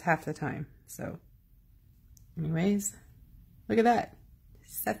rhinestones half the time. So anyways, look at that.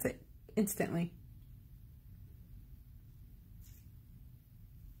 Sets it instantly.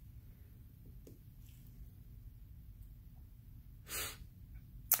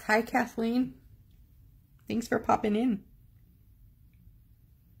 Hi, Kathleen. Thanks for popping in.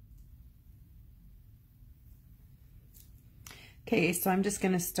 Okay, so I'm just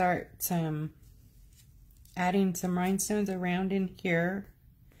going to start adding some rhinestones around in here,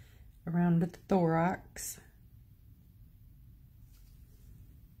 around the thorax.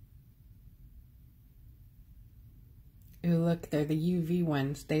 Ooh, look, they're the UV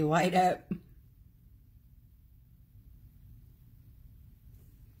ones. They light up.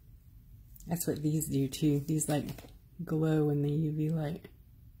 That's what these do too. These like glow in the UV light.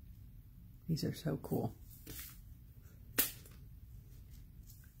 These are so cool.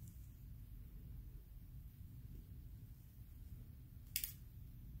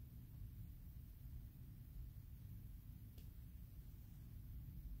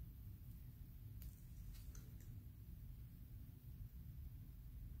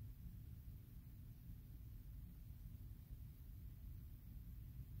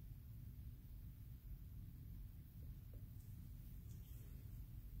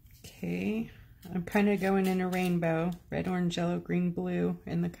 Okay, I'm kind of going in a rainbow, red, orange, yellow, green, blue,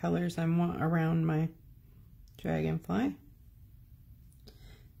 in the colors I want around my dragonfly.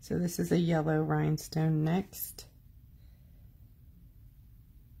 So this is a yellow rhinestone next.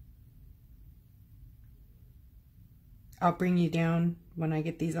 I'll bring you down when I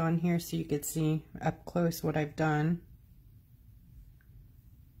get these on here so you can see up close what I've done.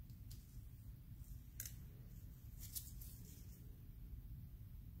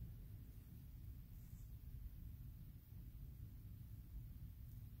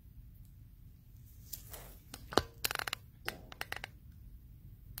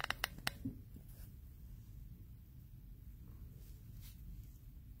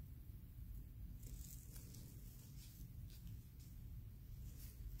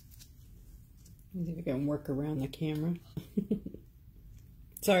 Let's see if I can work around the camera.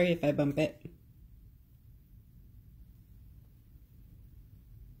 Sorry if I bump it.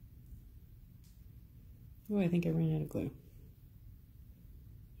 Oh, I think I ran out of glue.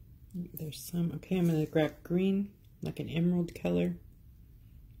 There's some. Okay, I'm going to grab green, like an emerald color.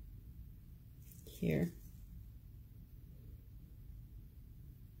 Here.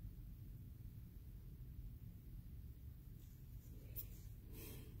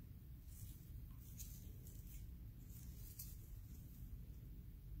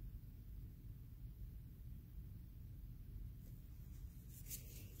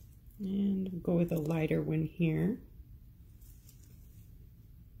 And we'll go with a lighter one here.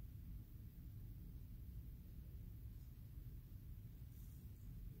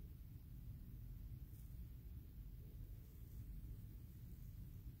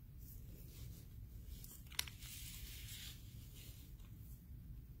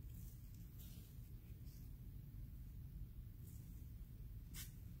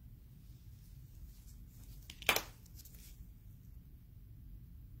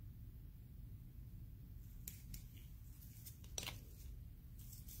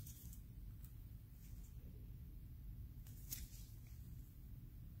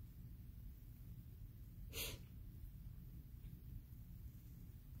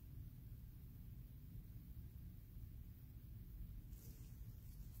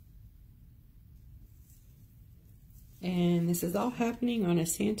 And this is all happening on a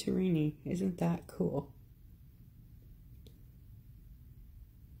Santorini. Isn't that cool?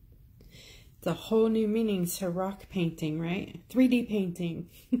 It's a whole new meaning to rock painting, right? 3D painting.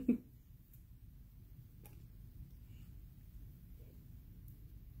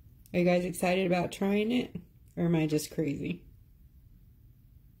 Are you guys excited about trying it? Or am I just crazy?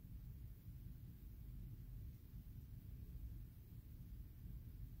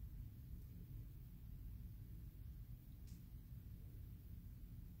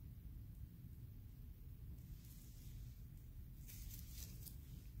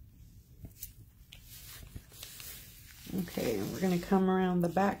 Okay, we're going to come around the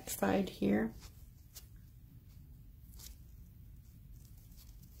back side here.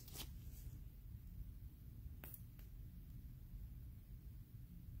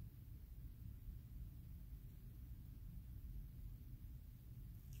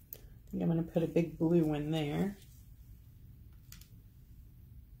 I think I'm going to put a big blue one there.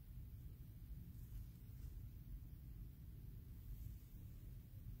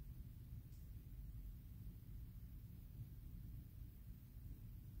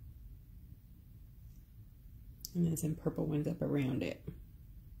 And then some purple ones up around it.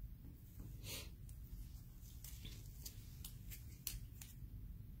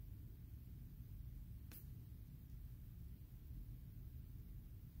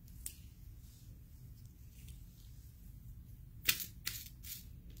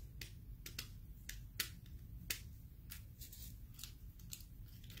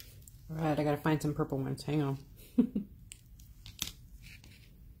 All right, I gotta find some purple ones. Hang on.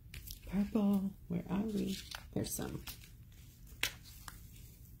 Purple, where are we? There's some.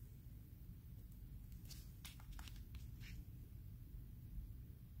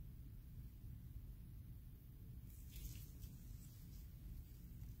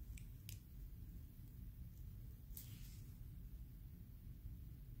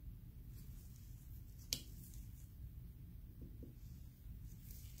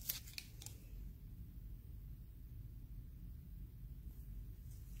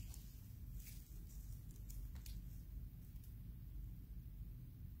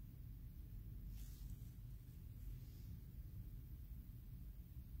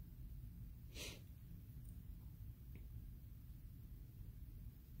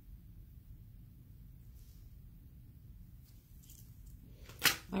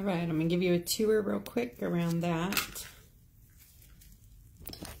 All right, I'm gonna give you a tour real quick around that.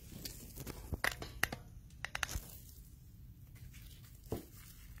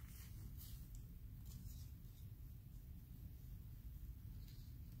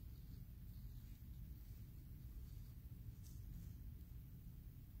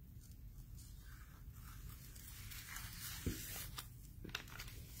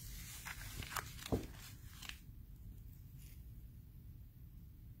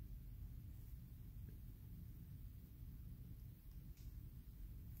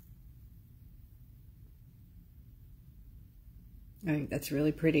 I think that's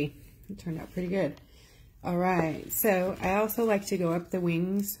really pretty. It turned out pretty good. All right, so I also like to go up the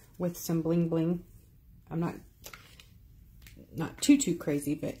wings with some bling bling. I'm not too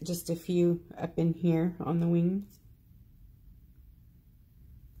crazy, but just a few up in here on the wings.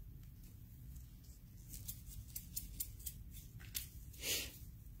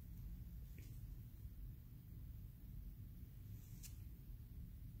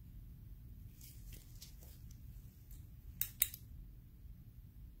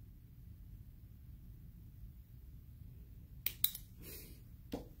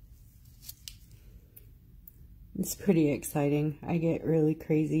 It's pretty exciting. I get really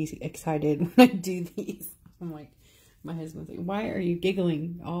crazy excited when I do these. I'm like, my husband's like, why are you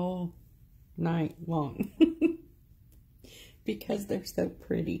giggling all night long? Because they're so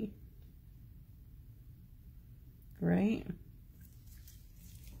pretty. Right?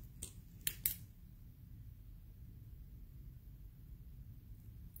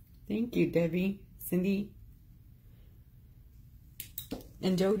 Thank you, Debbie, Cindy,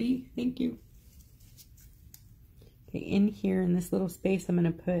 and Jody. Thank you. Okay, in here in this little space, I'm going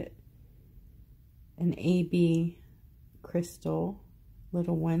to put an AB crystal,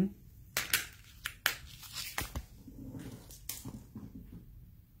 little one.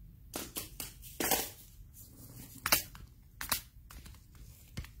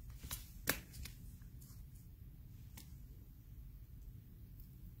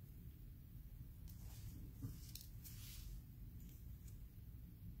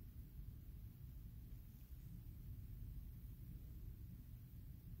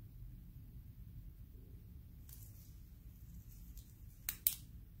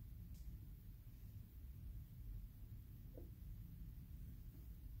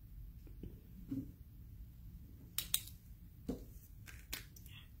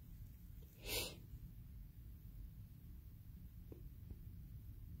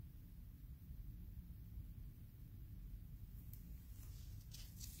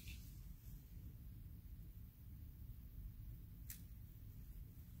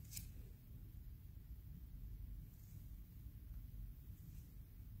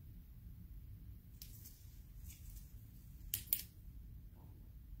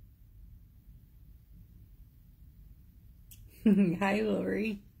 Hi,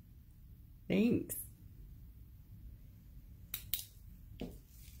 Lori. Thanks.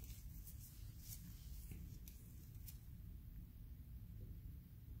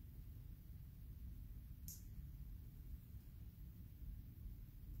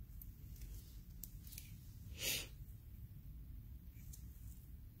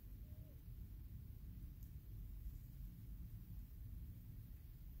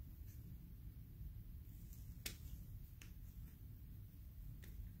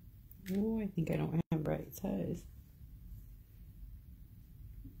 Oh, I think I don't have right size.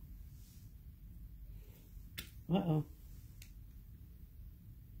 Uh-oh.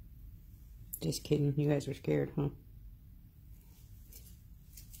 Just kidding. You guys are scared, huh?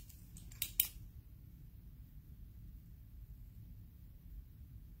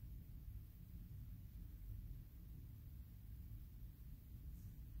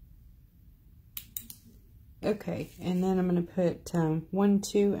 Okay, and then I'm going to put 1,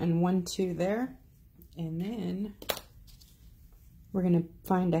 2, and 1, 2 there. And then we're going to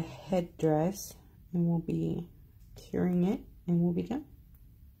find a headdress, and we'll be curing it, and we'll be done.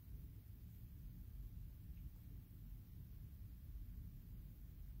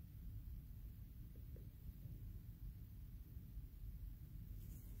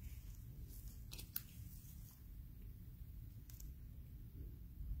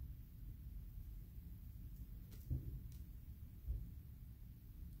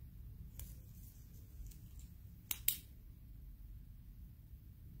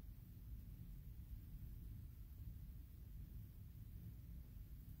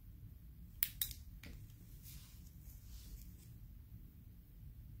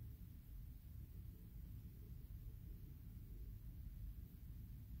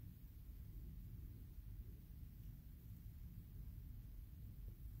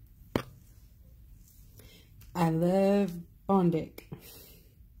 I love Bondic.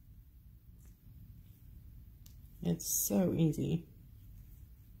 It's so easy.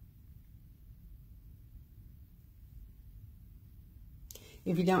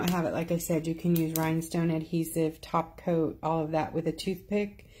 If you don't have it, like I said, you can use rhinestone adhesive, top coat, all of that with a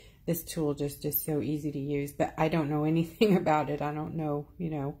toothpick. This tool just is so easy to use, but I don't know anything about it. I don't know, you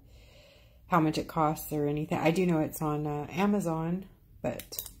know, how much it costs or anything. I do know it's on Amazon,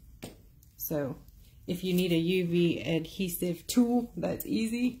 but so if you need a UV adhesive tool that's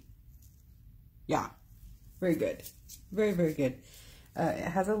easy, yeah, very good. Very, very good. It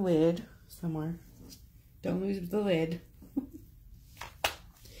has a lid somewhere. Don't lose the lid.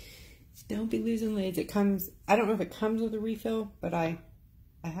 Don't be losing lids. It comes, I don't know if it comes with a refill, but I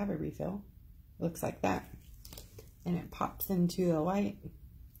have a refill. It looks like that. And it pops into the light.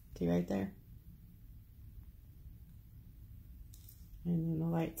 See right there? And then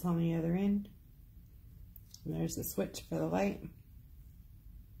the light's on the other end. And there's the switch for the light.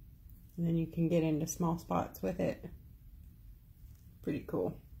 And then you can get into small spots with it. Pretty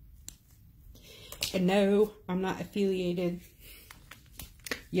cool. And no, I'm not affiliated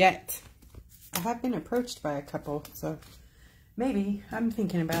yet. I have been approached by a couple, so maybe. I'm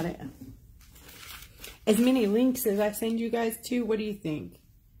thinking about it. As many links as I send you guys to, what do you think?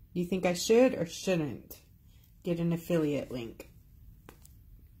 Do you think I should or shouldn't get an affiliate link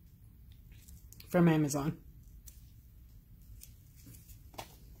from Amazon?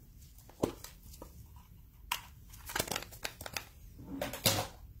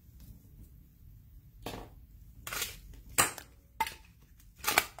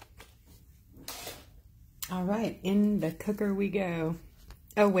 All right, in the cooker we go.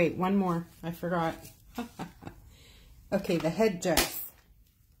 Oh wait, one more. I forgot. Okay, the headdress.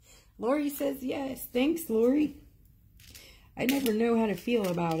 Lori says yes. Thanks, Lori. I never know how to feel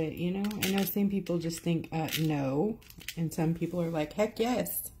about it, you know? I know some people just think, no. And some people are like, heck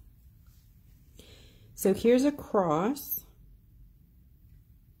yes. So here's a cross.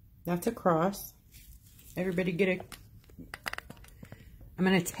 That's a cross. Everybody get a... I'm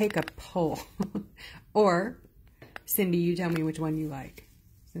going to take a poll. Or, Cindy, you tell me which one you like,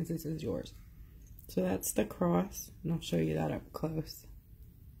 since this is yours. So that's the cross. And I'll show you that up close.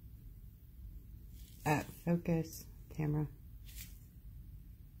 Focus, camera.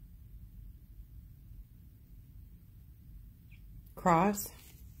 Cross.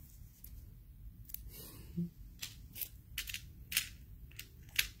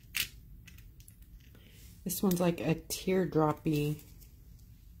 This one's like a teardroppy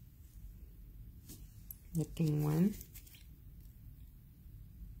looking one.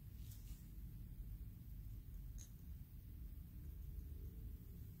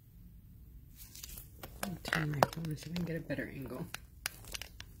 I'll turn my camera so I can get a better angle.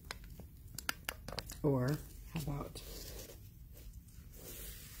 Or how about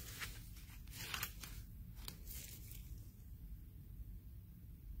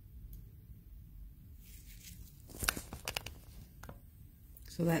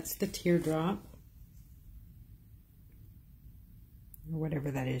so that's the teardrop, or whatever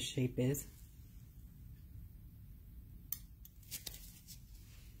that is, shape is.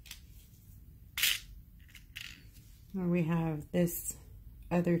 Or we have this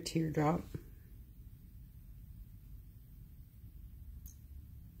other teardrop.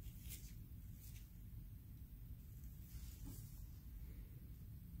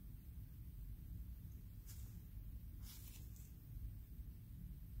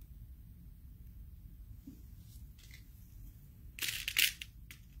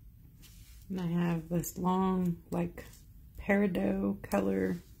 And I have this long, like, peridot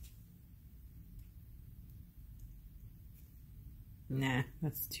color. Nah,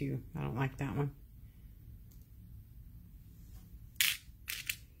 that's too, I don't like that one.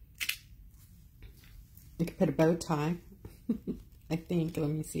 You could put a bow tie. I think, let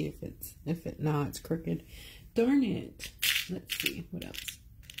me see if it, no, it's crooked. Darn it. Let's see, what else?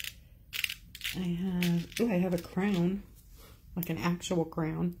 I have a crown, like an actual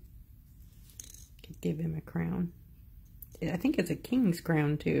crown. Give him a crown. I think it's a king's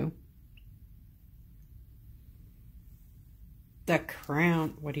crown too. The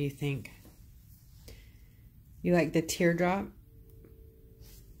crown, what do you think? You like the teardrop?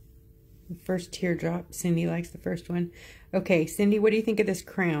 The first teardrop. Cindy likes the first one. Okay, Cindy, what do you think of this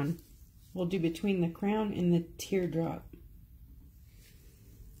crown? We'll do between the crown and the teardrop.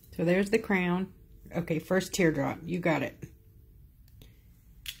 So there's the crown. Okay, first teardrop. You got it.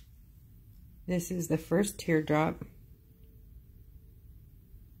 This is the first teardrop.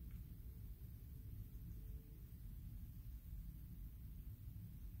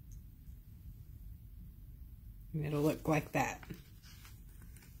 And it'll look like that.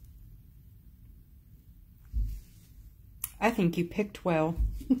 I think you picked well.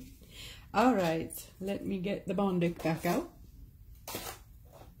 All right, let me get the Bondic back out.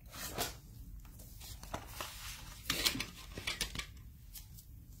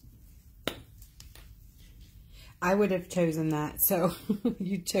 I would have chosen that, so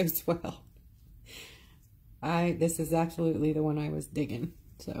you chose well. This is absolutely the one I was digging,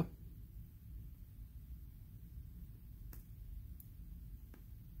 so.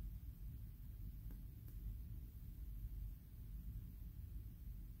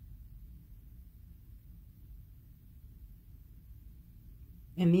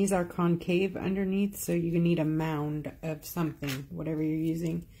 And these are concave underneath, so you need a mound of something, whatever you're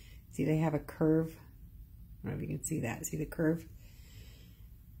using. See, they have a curve. I don't know if you can see that. See the curve?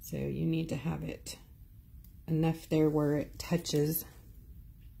 So you need to have it enough there where it touches.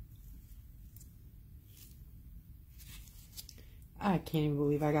 I can't even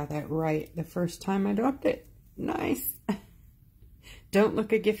believe I got that right the first time I dropped it. Nice. Don't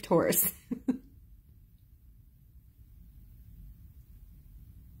look a gift horse.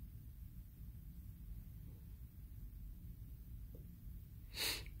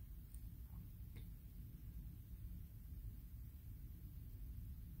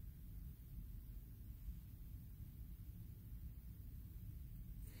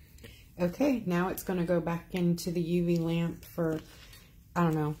 Okay, now it's going to go back into the UV lamp for, I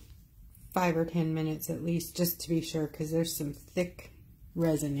don't know, 5 or 10 minutes at least, just to be sure, because there's some thick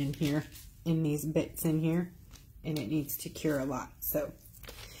resin in here, in these bits in here, and it needs to cure a lot. So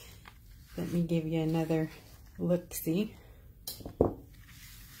let me give you another look-see.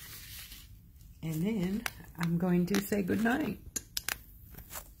 And then I'm going to say goodnight.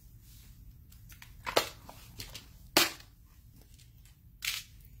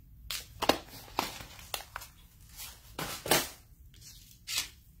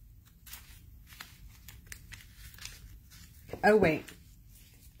 Oh, wait.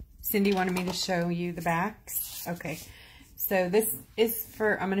 Cindy wanted me to show you the backs. Okay. So this is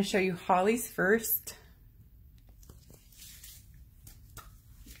for, I'm going to show you Holly's first.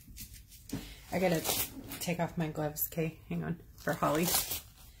 I got to take off my gloves. Okay, hang on. For Holly.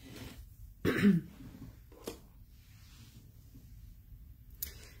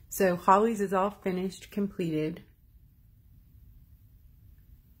 So Holly's is all finished, completed.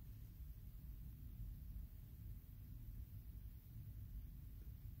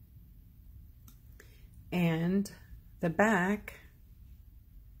 And the back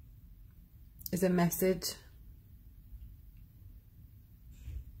is a message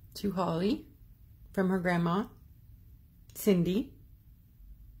to Holly from her grandma, Cindy.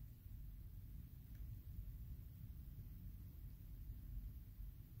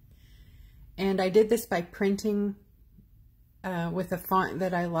 And I did this by printing with a font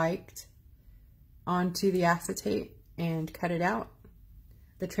that I liked onto the acetate and cut it out,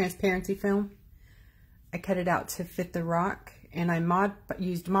 the transparency film. I cut it out to fit the rock, and I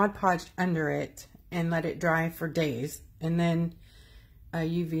used Mod Podge under it and let it dry for days. And then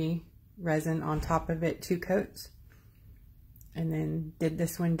UV resin on top of it, 2 coats. And then did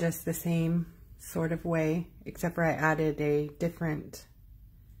this one just the same sort of way, except for I added a different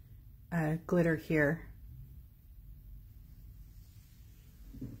glitter here.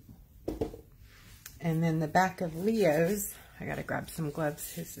 And then the back of Leo's, I gotta grab some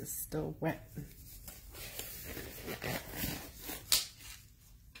gloves, his is still wet.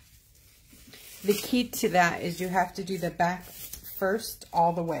 The key to that is you have to do the back first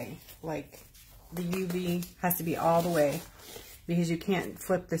all the way. Like the UV has to be all the way, because you can't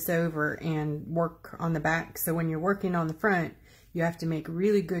flip this over and work on the back. So when you're working on the front, you have to make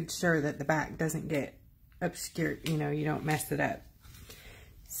really good sure that the back doesn't get obscured, you know, you don't mess it up.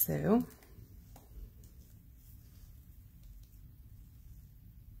 So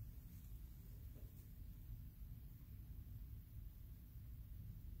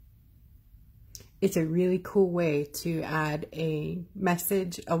it's a really cool way to add a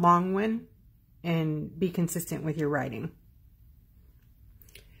message, a long one, and be consistent with your writing.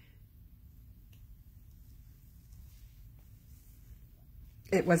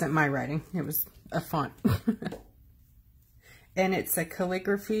 It wasn't my writing, it was a font. And it's a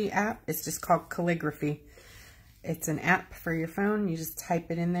calligraphy app. It's just called Calligraphy. It's an app for your phone. You just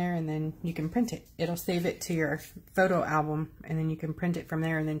type it in there and then you can print it. It'll save it to your photo album, and then you can print it from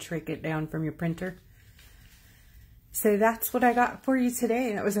there and then shrink it down from your printer. So that's what I got for you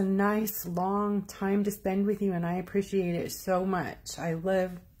today. That was a nice long time to spend with you, and I appreciate it so much. I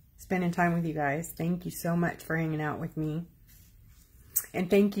love spending time with you guys. Thank you so much for hanging out with me. And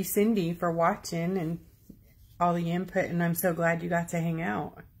thank you, Cindy, for watching and all the input, and I'm so glad you got to hang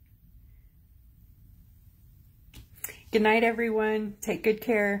out. Good night, everyone. Take good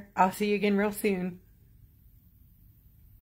care. I'll see you again real soon.